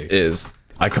basically is,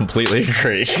 I completely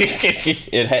agree.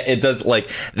 it does, like,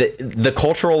 the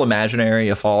cultural imaginary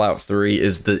of Fallout 3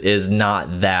 is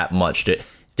not that much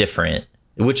different,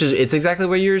 which is, it's exactly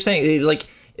what you were saying. Like,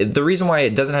 the reason why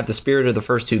it doesn't have the spirit of the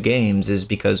first two games is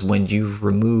because when you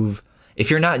remove,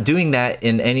 if you're not doing that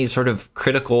in any sort of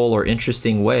critical or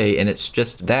interesting way, and it's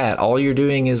just that, all you're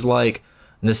doing is like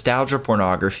nostalgia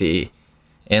pornography.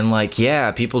 And like,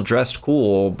 yeah, people dressed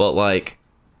cool, but like,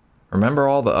 remember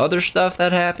all the other stuff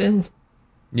that happened?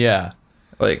 Yeah.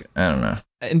 Like, I don't know.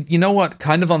 And you know what?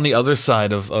 Kind of on the other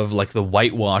side of like the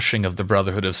whitewashing of the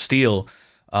Brotherhood of Steel,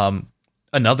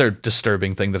 another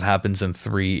disturbing thing that happens in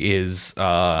 3 is,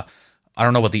 I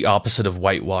don't know what the opposite of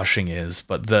whitewashing is,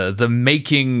 but the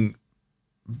making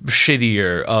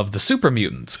shittier of the super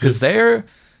mutants, because they're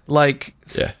like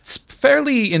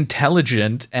fairly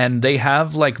intelligent and they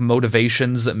have like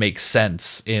motivations that make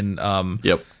sense in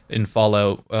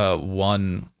Fallout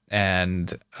 1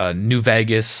 and New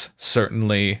Vegas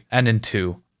certainly, and in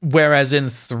 2. Whereas in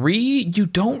 3 you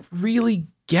don't really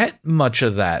get much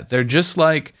of that. They're just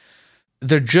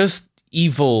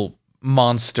evil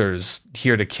monsters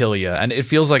here to kill you, and it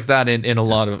feels like that in a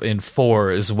lot of in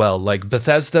 4 as well. Like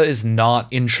Bethesda is not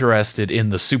interested in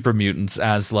the super mutants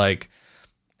as like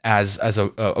as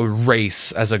a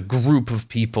race, as a group of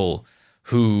people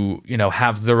who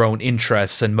have their own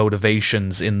interests and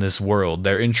motivations in this world.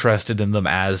 They're interested in them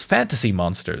as fantasy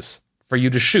monsters for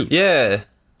you to shoot. Yeah.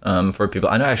 For people,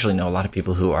 I actually know a lot of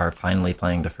people who are finally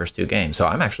playing the first two games, so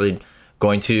I'm actually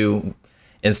going to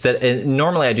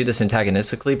normally I do this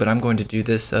antagonistically, but I'm going to do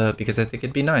this because I think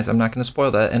it'd be nice. I'm not going to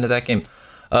spoil that end of that game.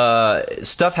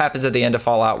 Stuff happens at the end of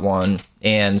Fallout 1,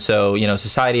 and so,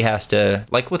 society has to,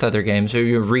 like with other games,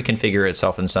 reconfigure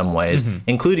itself in some ways,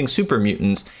 including super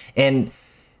mutants. And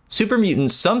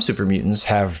some super mutants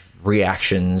have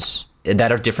reactions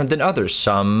that are different than others.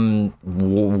 Some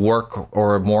work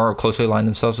or more closely align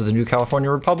themselves with the New California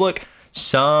Republic.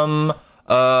 Some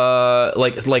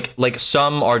like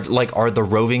some are the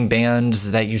roving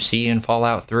bands that you see in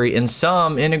Fallout 3, and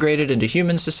some integrated into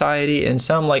human society, and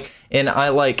some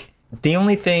the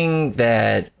only thing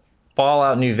that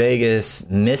Fallout New Vegas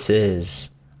misses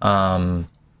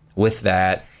with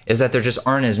that is that there just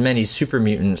aren't as many super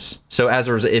mutants. So as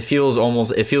a result, it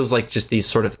feels like just these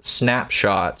sort of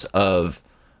snapshots of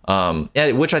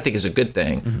which I think is a good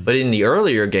thing. But in the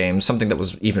earlier games, something that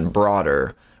was even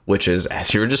broader, which is,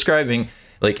 as you were describing,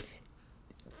 like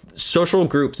social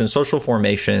groups and social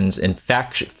formations and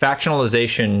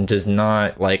factionalization does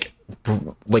not like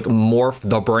morph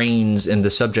the brains and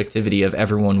the subjectivity of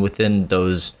everyone within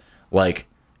those like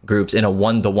groups in a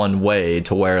one-to-one way,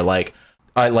 to where like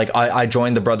I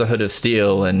joined the Brotherhood of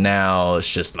Steel, and now it's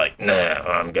just like, nah,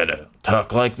 I'm gonna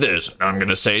talk like this, and I'm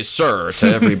gonna say sir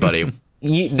to everybody.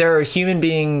 There are human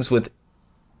beings with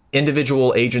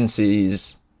individual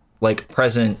agencies like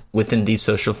present within these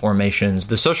social formations.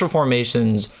 The social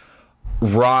formations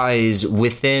rise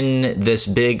within this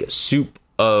big soup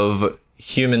of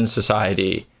human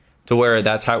society, to where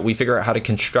that's how we figure out how to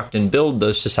construct and build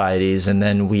those societies, and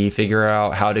then we figure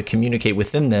out how to communicate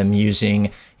within them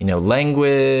using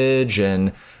language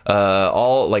and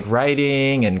all like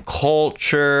writing and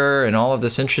culture and all of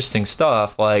this interesting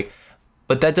stuff. Like,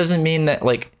 but that doesn't mean that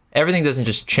like everything doesn't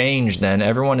just change then.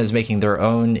 Everyone is making their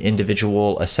own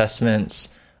individual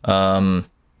assessments in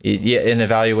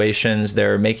evaluations.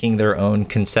 They're making their own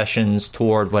concessions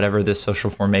toward whatever this social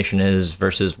formation is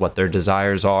versus what their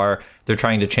desires are. They're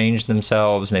trying to change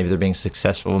themselves. Maybe they're being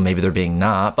successful, maybe they're being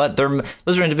not, but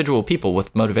those are individual people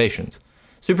with motivations.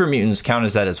 Super mutants count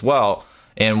as that as well.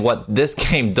 And what this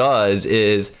game does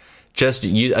is just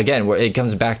again, where it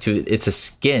comes back to, it's a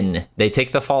skin. They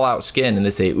take the Fallout skin and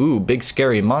they say, ooh, big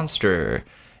scary monster.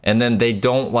 And then they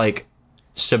don't like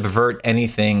subvert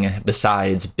anything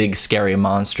besides big scary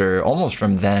monster almost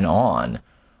from then on.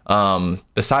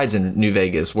 Besides in New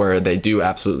Vegas, where they do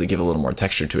absolutely give a little more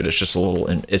texture to it. It's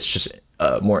just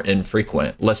more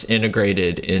infrequent, less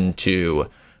integrated into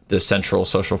the central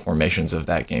social formations of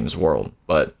that game's world.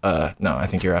 But no, I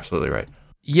think you're absolutely right.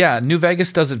 Yeah, New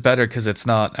Vegas does it better because it's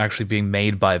not actually being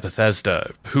made by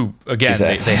Bethesda, who, again,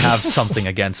 Exactly. they have something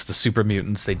against the super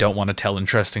mutants. They don't want to tell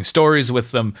interesting stories with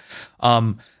them.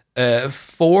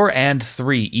 4 and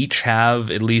 3 each have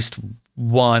at least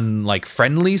one, like,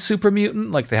 friendly super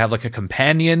mutant. Like, they have, like, a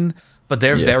companion, but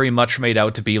they're very much made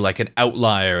out to be, like, an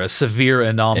outlier, a severe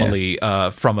anomaly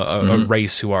from a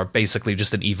race who are basically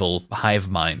just an evil hive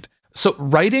mind. So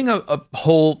writing a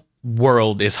whole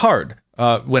world is hard.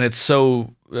 When it's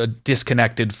so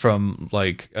disconnected from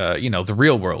the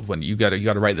real world, when you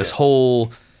gotta write this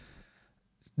whole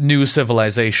new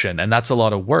civilization, and that's a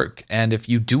lot of work. And if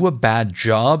you do a bad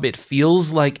job, it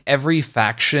feels like every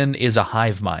faction is a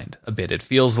hive mind a bit. It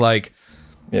feels like,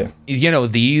 this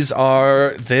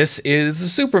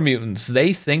is super mutants.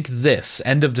 They think this,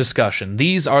 end of discussion.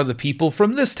 These are the people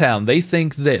from this town. They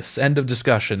think this, end of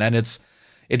discussion. And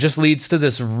it just leads to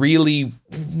this really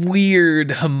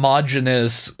weird,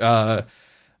 homogenous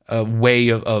way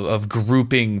of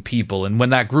grouping people. And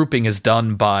when that grouping is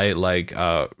done by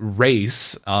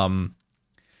race,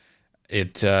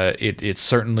 it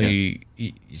certainly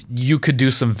you could do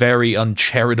some very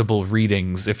uncharitable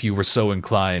readings if you were so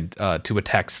inclined to a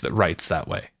text that writes that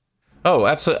way. Oh,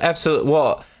 absolutely.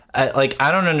 Well, I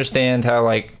don't understand how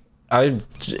I'm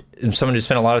someone who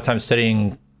spent a lot of time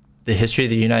studying the history of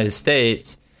the United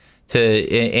States.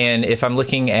 And if I'm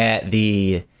looking at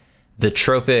the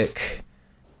tropic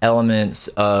elements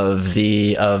of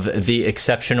the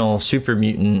exceptional super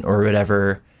mutant or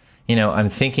whatever, I'm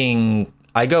thinking,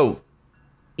 I go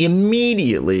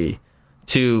immediately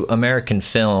to American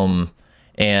film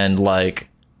and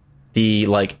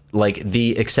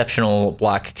the exceptional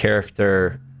black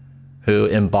character who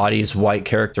embodies white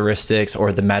characteristics,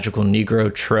 or the magical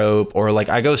Negro trope, or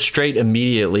I go straight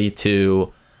immediately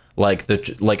to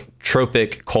the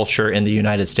tropic culture in the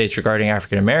United States regarding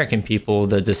African American people,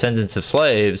 the descendants of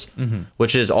slaves,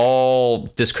 which is all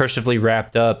discursively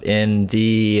wrapped up in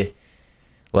the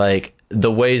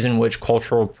ways in which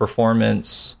cultural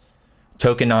performance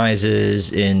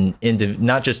tokenizes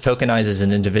not just tokenizes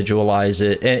and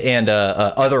individualizes and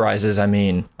otherizes,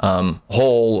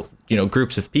 whole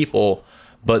groups of people,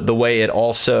 but the way it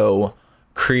also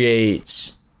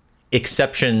creates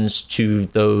exceptions to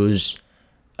those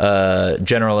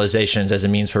generalizations as a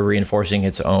means for reinforcing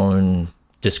its own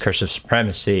discursive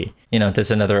supremacy. That's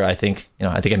another, I think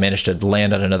I managed to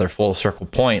land on another full circle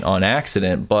point on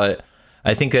accident, but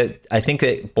I think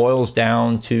it boils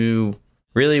down to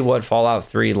really what Fallout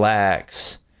 3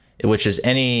 lacks, which is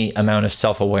any amount of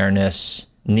self-awareness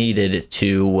needed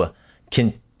to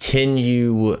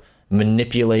continue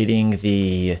manipulating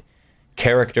the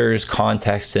characters,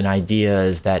 context, and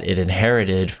ideas that it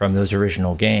inherited from those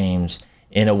original games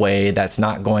in a way that's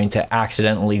not going to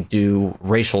accidentally do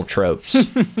racial tropes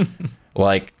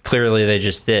clearly they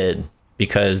just did,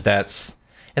 because that's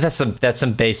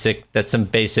some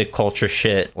basic culture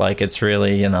shit. It's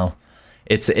really,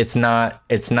 it's not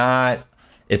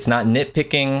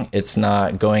nitpicking, it's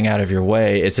not going out of your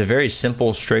way. It's a very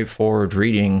simple, straightforward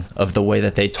reading of the way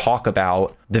that they talk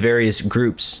about the various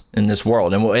groups in this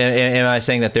world. And am I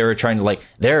saying that they're trying to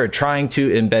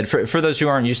embed, for those who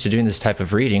aren't used to doing this type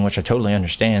of reading, which I totally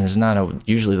understand, is not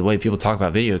usually the way people talk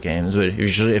about video games. But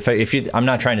usually, I'm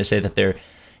not trying to say that they're,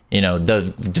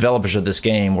 the developers of this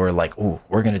game were ooh,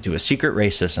 we're going to do a secret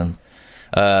racism.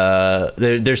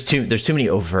 There's too many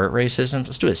overt racisms.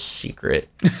 Let's do a secret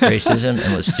racism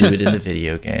and let's do it in the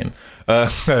video game.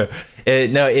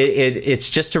 It's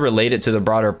just to relate it to the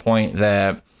broader point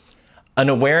that an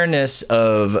awareness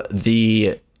of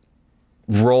the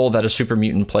role that a super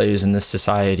mutant plays in this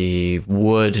society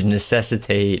would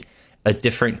necessitate a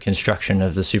different construction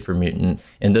of the super mutant,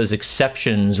 and those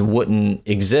exceptions wouldn't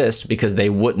exist because they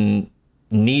wouldn't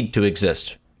need to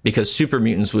exist, because super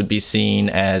mutants would be seen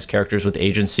as characters with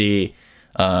agency,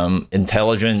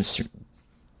 intelligence,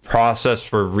 process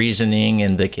for reasoning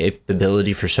and the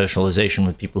capability for socialization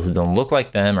with people who don't look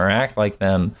like them or act like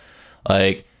them,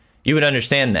 like, you would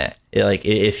understand that, like,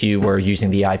 if you were using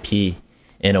the IP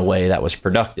in a way that was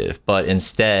productive. But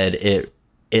instead,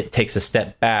 it takes a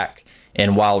step back,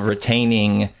 and while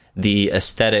retaining the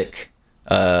aesthetic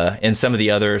and some of the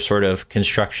other sort of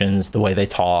constructions, the way they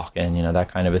talk and, you know, that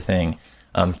kind of a thing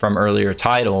from earlier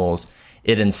titles,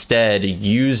 it instead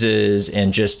uses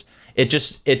and just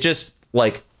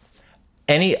like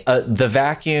any the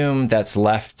vacuum that's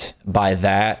left by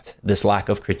this lack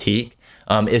of critique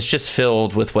is just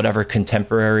filled with whatever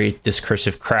contemporary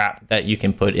discursive crap that you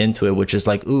can put into it, which is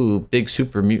like, ooh, big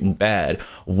super mutant bad.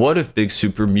 What if big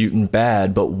super mutant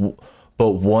bad, but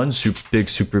one big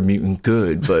super mutant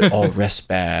good, but all rest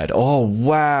bad? Oh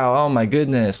wow! Oh my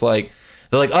goodness! Like,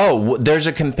 they're like, oh, there's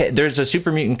a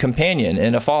super mutant companion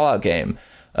in a Fallout game.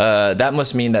 That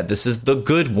must mean that this is the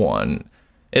good one.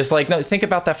 It's like, no, think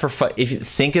about that if you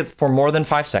think it for more than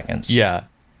 5 seconds. Yeah.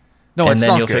 No, and it's then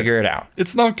not you'll good. figure it out.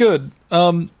 It's not good.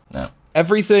 No.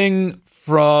 Everything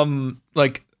from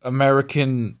like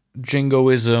American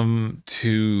jingoism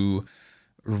to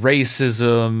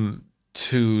racism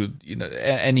to, you know,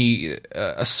 any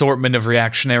assortment of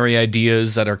reactionary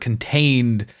ideas that are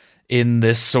contained in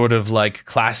this sort of like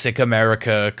classic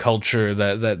America culture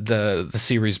that the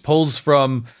series pulls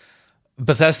from.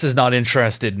 Bethesda's not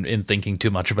interested in thinking too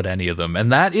much about any of them.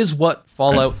 And that is what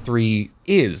Fallout 3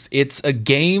 is. It's a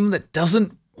game that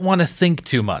doesn't want to think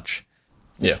too much.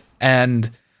 Yeah. And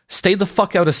stay the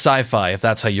fuck out of sci-fi if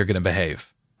that's how you're going to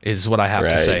behave, is what I have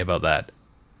to say about that.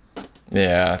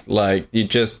 Yeah, like,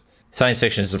 science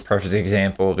fiction is a perfect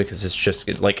example because it's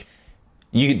just like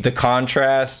the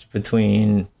contrast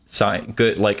between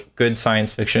good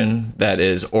science fiction that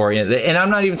is oriented, and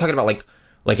I'm not even talking about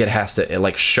like it has to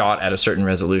like shot at a certain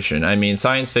resolution. I mean,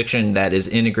 science fiction that is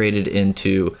integrated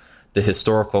into the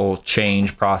historical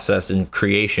change process and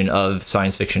creation of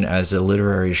science fiction as a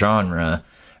literary genre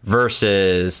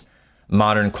versus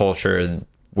modern culture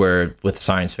where with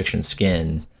science fiction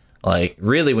skin. Like,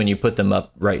 really, when you put them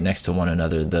up right next to one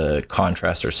another, the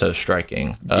contrasts are so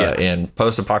striking. In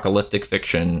post-apocalyptic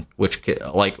fiction, which,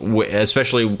 like,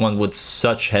 especially one with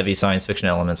such heavy science fiction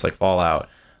elements like Fallout,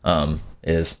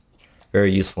 is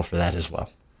very useful for that as well.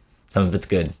 Some of it's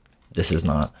good. This is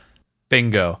not.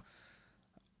 Bingo.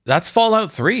 That's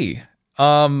Fallout 3.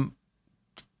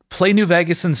 Play New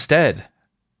Vegas instead.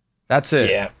 That's it.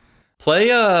 Yeah.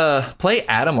 Play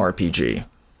Atom RPG.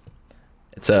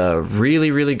 It's a really,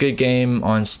 really good game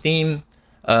on Steam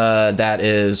that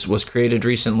was created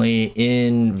recently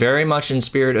very much in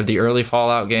spirit of the early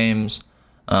Fallout games.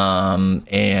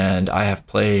 And I have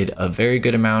played a very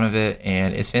good amount of it,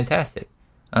 and it's fantastic.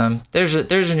 There's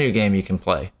a new game you can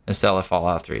play instead of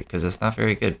Fallout 3 because it's not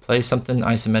very good. Play something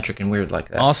isometric and weird like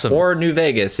that. Awesome. Or New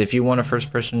Vegas if you want a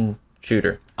first-person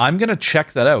shooter. I'm gonna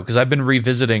check that out because I've been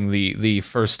revisiting the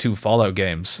first two Fallout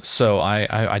games, so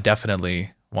I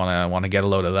definitely want to get a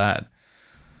load of that.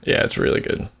 Yeah, it's really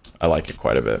good. I like it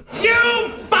quite a bit.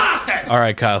 You bastard! All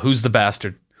right, Kyle, who's the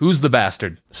bastard? Who's the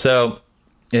bastard? So,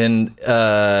 in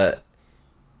the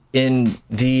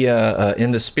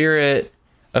spirit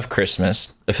of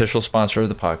Christmas, official sponsor of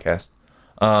the podcast,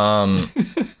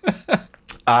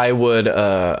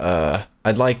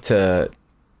 I'd like to,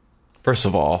 first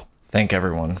of all, thank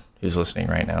everyone who's listening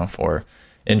right now for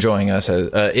enjoying us,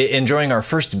 enjoying our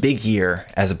first big year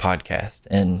as a podcast.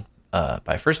 And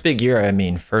by first big year, I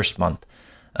mean first month.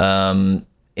 And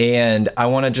I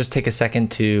want to just take a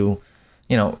second to,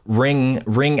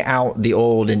 ring out the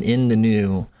old and in the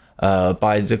new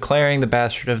by declaring the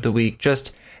bastard of the week,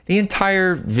 just the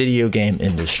entire video game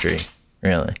industry,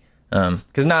 really.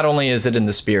 Because not only is it in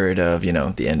the spirit of,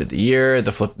 the end of the year,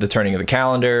 the turning of the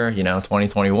calendar,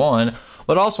 2021,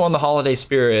 but also on the holiday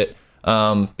spirit,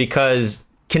 because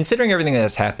considering everything that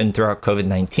has happened throughout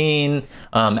COVID-19,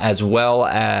 as well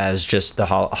as just the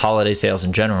holiday sales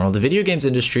in general, the video games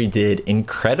industry did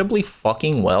incredibly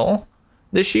fucking well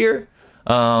this year.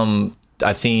 I've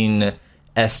seen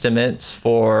estimates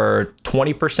for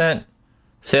 20%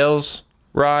 sales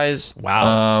rise.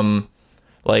 Wow.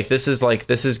 This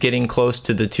is getting close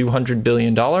to the $200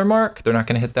 billion mark. They're not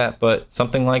going to hit that, but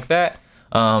something like that.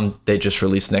 They just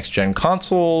released next gen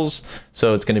consoles,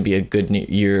 so it's going to be a good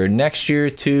year next year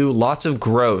too. Lots of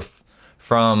growth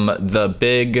from the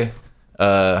big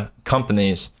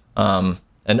companies.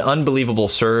 An unbelievable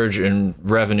surge in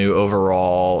revenue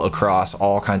overall across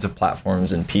all kinds of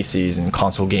platforms and PCs and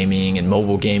console gaming and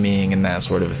mobile gaming and that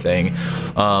sort of thing.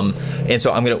 And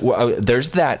so there's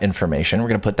that information. We're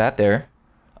going to put that there.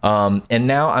 And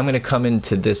now I'm going to come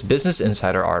into this Business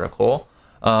Insider article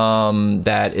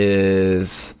that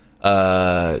is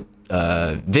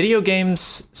video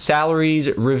games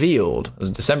salaries revealed. It was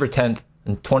December 10th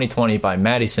in 2020 by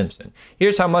Maddie Simpson.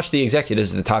 Here's how much the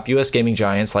executives of the top U.S. gaming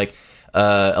giants like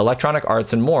Electronic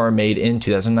Arts and more made in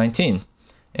 2019.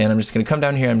 And I'm just going to come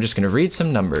down here. I'm just going to read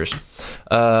some numbers.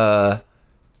 CEO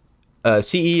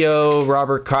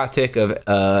Robert Kotick of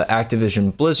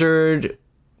Activision Blizzard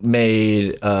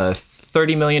made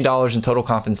 $30 million in total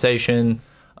compensation.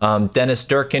 Dennis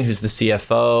Durkin, who's the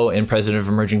CFO and president of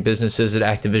emerging businesses at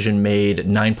Activision, made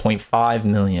 $9.5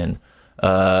 million.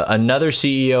 Another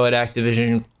CEO at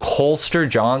Activision, Colster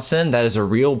Johnson, that is a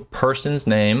real person's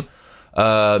name,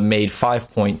 made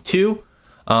 $5.2.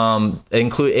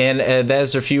 And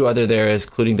there's a few other there,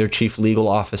 including their chief legal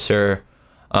officer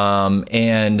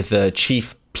and the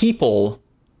chief people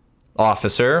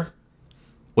officer,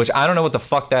 which I don't know what the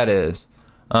fuck that is.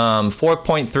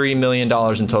 $4.3 million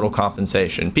in total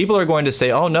compensation. People are going to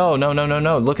say, oh, no,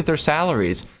 look at their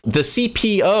salaries. The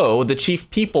CPO, the chief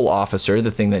people officer,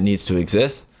 the thing that needs to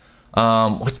exist,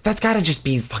 that's got to just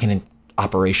be fucking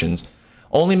operations,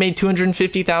 only made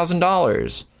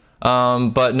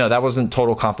 $250,000. But no, that wasn't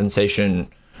total compensation,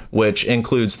 which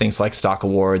includes things like stock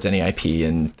awards, NEIP,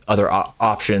 and other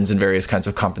options and various kinds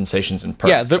of compensations and perks.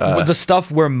 Yeah, the stuff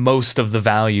where most of the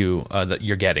value that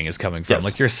you're getting is coming from. Yes.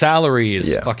 Like your salary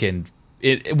is fucking...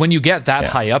 when you get that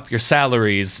high up, your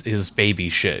salary is baby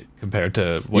shit compared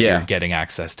to what you're getting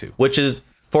access to. Which is,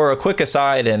 for a quick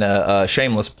aside and a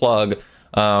shameless plug,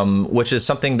 which is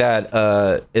something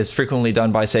that is frequently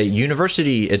done by, say,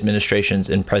 university administrations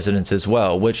and presidents as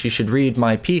well, which you should read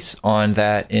my piece on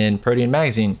that in Protean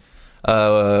Magazine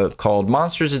called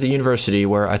Monsters at the University,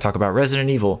 where I talk about Resident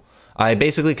Evil. I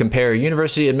basically compare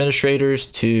university administrators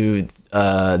to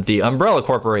the Umbrella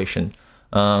Corporation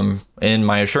in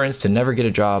my assurance to never get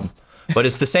a job. But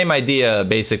it's the same idea,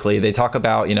 basically. They talk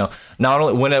about, not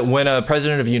only when a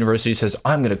president of a university says,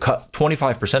 I'm going to cut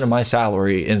 25% of my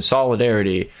salary in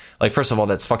solidarity, like, first of all,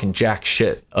 that's fucking jack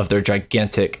shit of their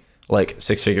gigantic, like,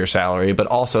 six-figure salary. But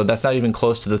also, that's not even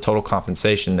close to the total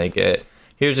compensation they get.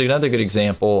 Here's another good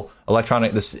example.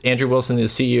 Andrew Wilson, the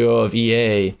CEO of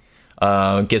EA,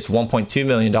 gets $1.2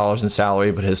 million in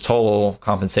salary, but his total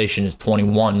compensation is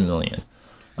 $21 million.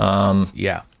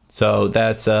 So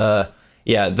that's...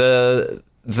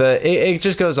 it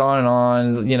just goes on and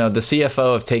on. The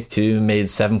CFO of Take-Two made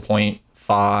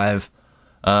 7.5.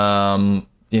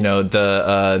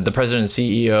 The president and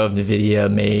CEO of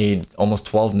NVIDIA made almost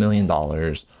 $12 million.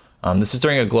 This is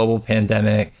during a global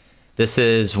pandemic. This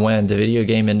is when the video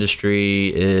game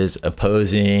industry is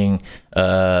opposing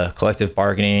collective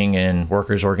bargaining and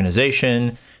workers'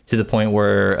 organization to the point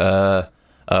where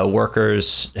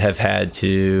workers have had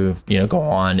to, go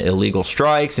on illegal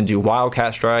strikes and do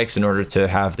wildcat strikes in order to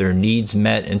have their needs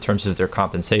met in terms of their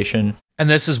compensation. And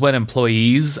this is when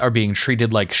employees are being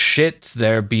treated like shit.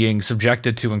 They're being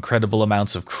subjected to incredible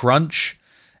amounts of crunch.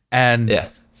 And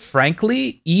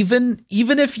frankly, even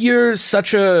if you're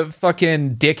such a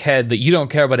fucking dickhead that you don't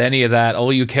care about any of that,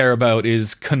 all you care about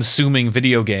is consuming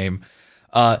video game,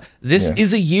 this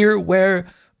is a year where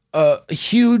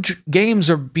huge games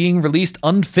are being released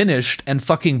unfinished and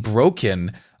fucking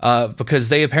broken because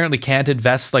they apparently can't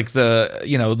invest like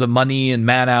the money and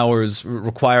man hours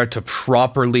required to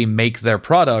properly make their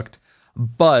product,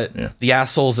 but the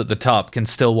assholes at the top can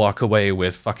still walk away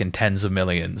with fucking tens of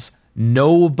millions.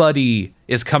 Nobody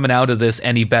is coming out of this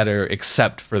any better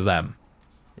except for them.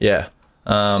 Because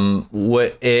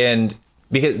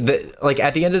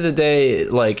at the end of the day,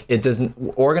 it doesn't,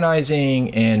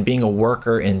 organizing and being a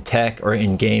worker in tech or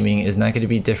in gaming is not going to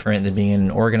be different than being an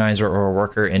organizer or a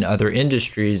worker in other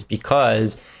industries,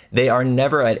 because they are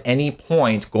never at any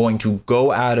point going to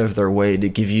go out of their way to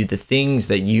give you the things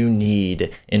that you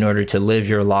need in order to live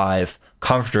your life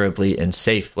comfortably and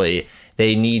safely.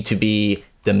 They need to be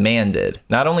demanded.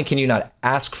 Not only can you not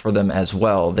ask for them as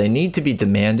well, they need to be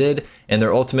demanded, and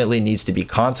there ultimately needs to be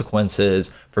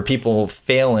consequences for people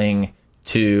failing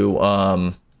to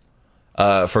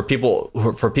for people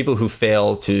who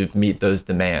fail to meet those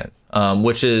demands,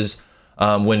 which is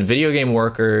when video game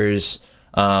workers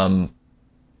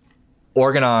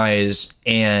organize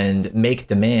and make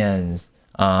demands.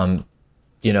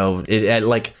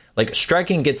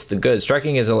 Striking gets the good.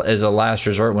 Striking is a last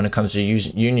resort when it comes to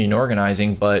union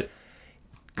organizing, but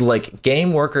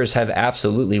game workers have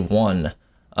absolutely won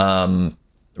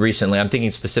recently. I'm thinking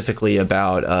specifically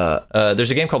about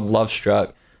there's a game called Love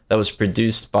Struck that was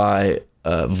produced by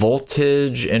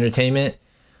Voltage Entertainment,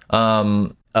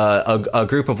 a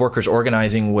group of workers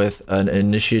organizing with an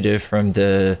initiative from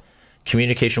the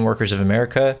Communication Workers of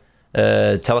America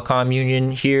telecom union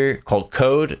here called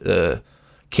CODE.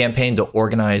 campaign to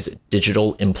organize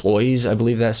digital employees, I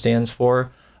believe that stands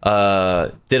for,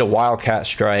 did a wildcat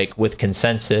strike with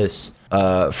consensus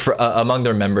among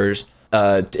their members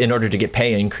in order to get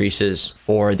pay increases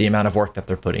for the amount of work that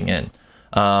they're putting in.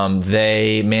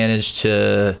 They managed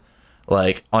to,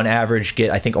 like, on average,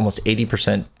 get, I think, almost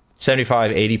 80%,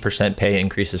 75-80% pay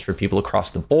increases for people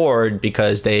across the board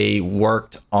because they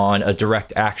worked on a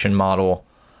direct action model.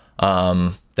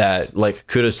 That, like,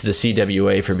 kudos to the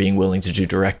CWA for being willing to do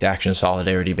direct action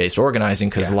solidarity based organizing,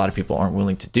 because a lot of people aren't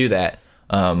willing to do that.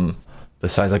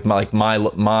 Besides,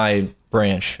 my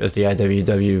branch of the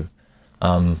IWW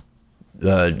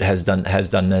has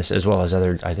done this, as well as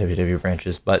other IWW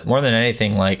branches. But more than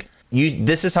anything, like,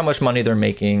 this is how much money they're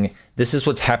making. This is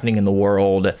what's happening in the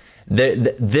world.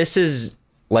 This is,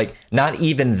 like, not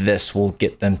even this will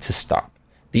get them to stop.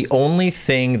 The only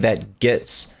thing that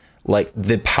gets, like,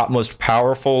 the most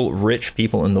powerful rich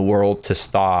people in the world to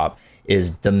stop is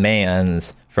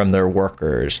demands from their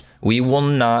workers. We will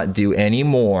not do any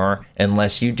more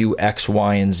unless you do X,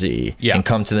 Y, and Z and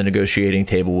come to the negotiating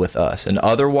table with us. And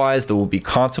otherwise, there will be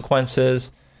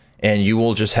consequences, and you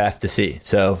will just have to see.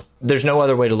 So there's no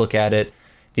other way to look at it.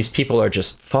 These people are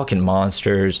just fucking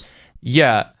monsters.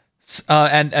 Yeah.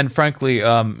 And frankly,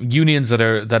 unions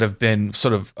that have been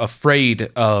sort of afraid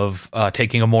of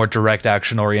taking a more direct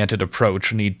action oriented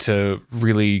approach need to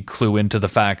really clue into the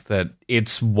fact that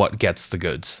it's what gets the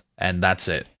goods, and that's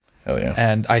it. Oh yeah.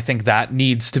 And I think that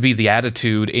needs to be the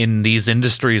attitude in these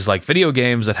industries like video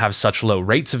games that have such low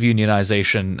rates of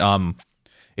unionization.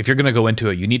 If you're going to go into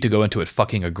it, you need to go into it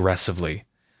fucking aggressively.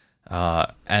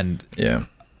 And yeah,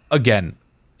 again,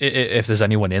 if there's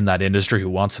anyone in that industry who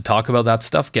wants to talk about that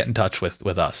stuff, get in touch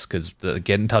with us, because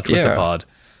get in touch with the pod.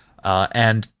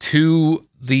 And to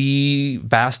the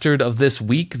bastard of this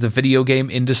week, the video game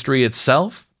industry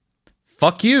itself,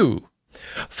 fuck you.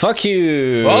 Fuck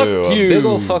you. Fuck you. Big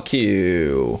ol' fuck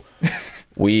you.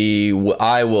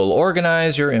 I will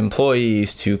organize your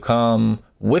employees to come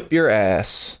whip your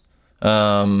ass.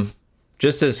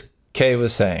 Just as Kay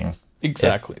was saying.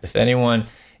 Exactly.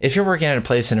 If you're working at a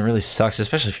place and it really sucks,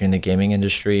 especially if you're in the gaming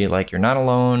industry, like, you're not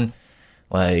alone.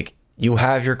 Like, you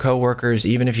have your coworkers,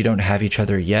 even if you don't have each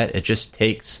other yet. It just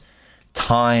takes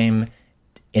time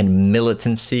and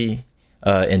militancy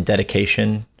and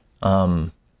dedication.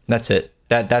 That's it.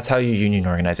 That's how you union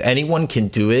organize. Anyone can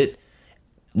do it.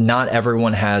 Not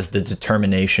everyone has the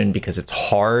determination, because it's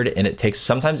hard, and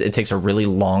sometimes it takes a really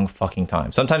long fucking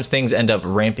time. Sometimes things end up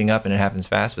ramping up and it happens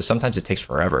fast, but sometimes it takes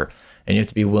forever, and you have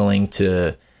to be willing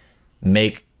to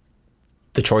make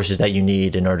the choices that you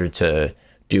need in order to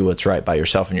do what's right by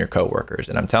yourself and your coworkers.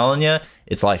 And I'm telling you,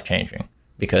 it's life-changing,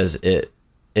 because it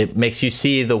makes you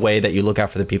see the way that you look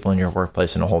out for the people in your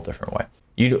workplace in a whole different way.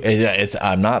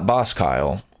 I'm not Boss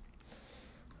Kyle,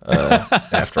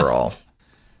 after all.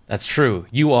 That's true.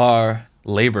 You are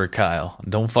Labor Kyle.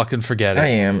 Don't fucking forget it. I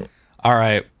am. All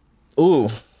right. Ooh.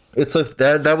 It's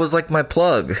that was like my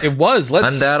plug. It was.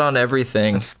 I'm that on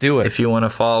everything. Let's do it. If you want to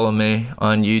follow me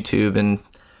on YouTube and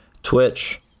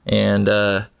Twitch and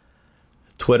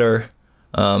Twitter,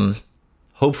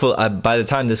 hopefully by the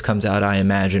time this comes out, I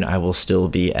imagine I will still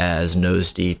be as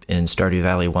nose deep in Stardew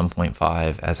Valley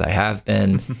 1.5 as I have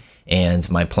been, and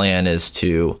my plan is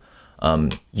to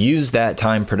use that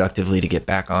time productively to get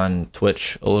back on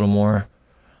Twitch a little more.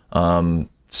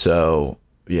 So.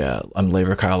 Yeah, I'm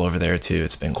Labor Kyle over there too.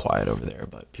 It's been quiet over there,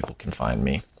 but people can find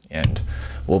me, and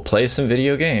we'll play some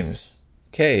video games.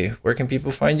 Okay, where can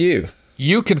people find you?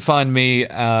 You can find me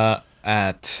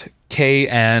at K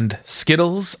and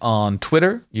Skittles on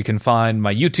Twitter. You can find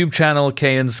my YouTube channel,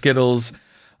 K and Skittles,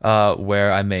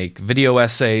 where I make video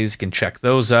essays. You can check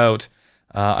those out.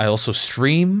 I also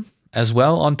stream as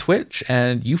well on Twitch,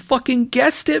 and you fucking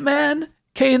guessed it, man.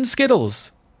 K and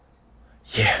Skittles.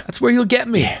 Yeah, that's where you'll get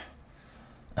me. Yeah.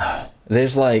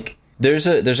 There's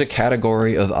a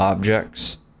category of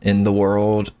objects in the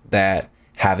world that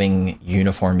having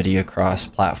uniformity across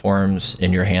platforms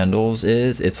in your handles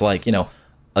it's like, you know,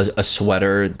 a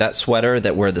sweater,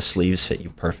 that where the sleeves fit you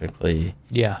perfectly.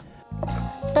 Yeah.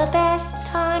 The best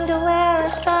time to wear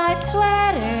a striped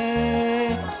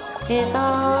sweater is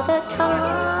all the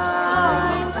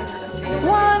time.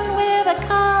 One with a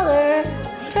collar,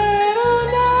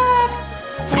 turtleneck,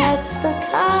 that's the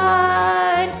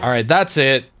kind. All right, that's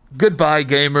it. Goodbye,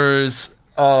 gamers.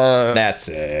 That's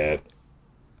it.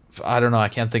 I don't know. I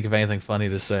can't think of anything funny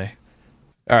to say.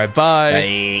 All right, bye.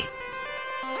 Bye.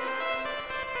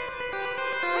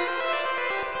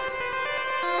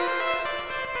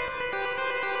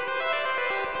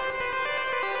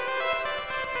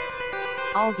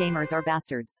 All gamers are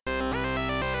bastards.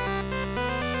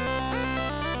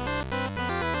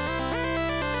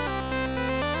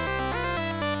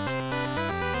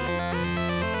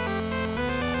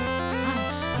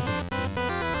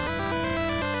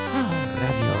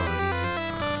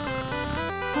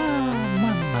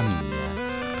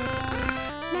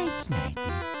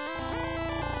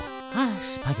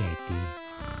 spaghetti.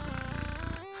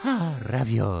 Ah,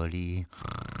 ravioli.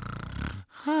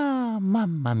 Ah,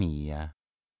 mamma mia.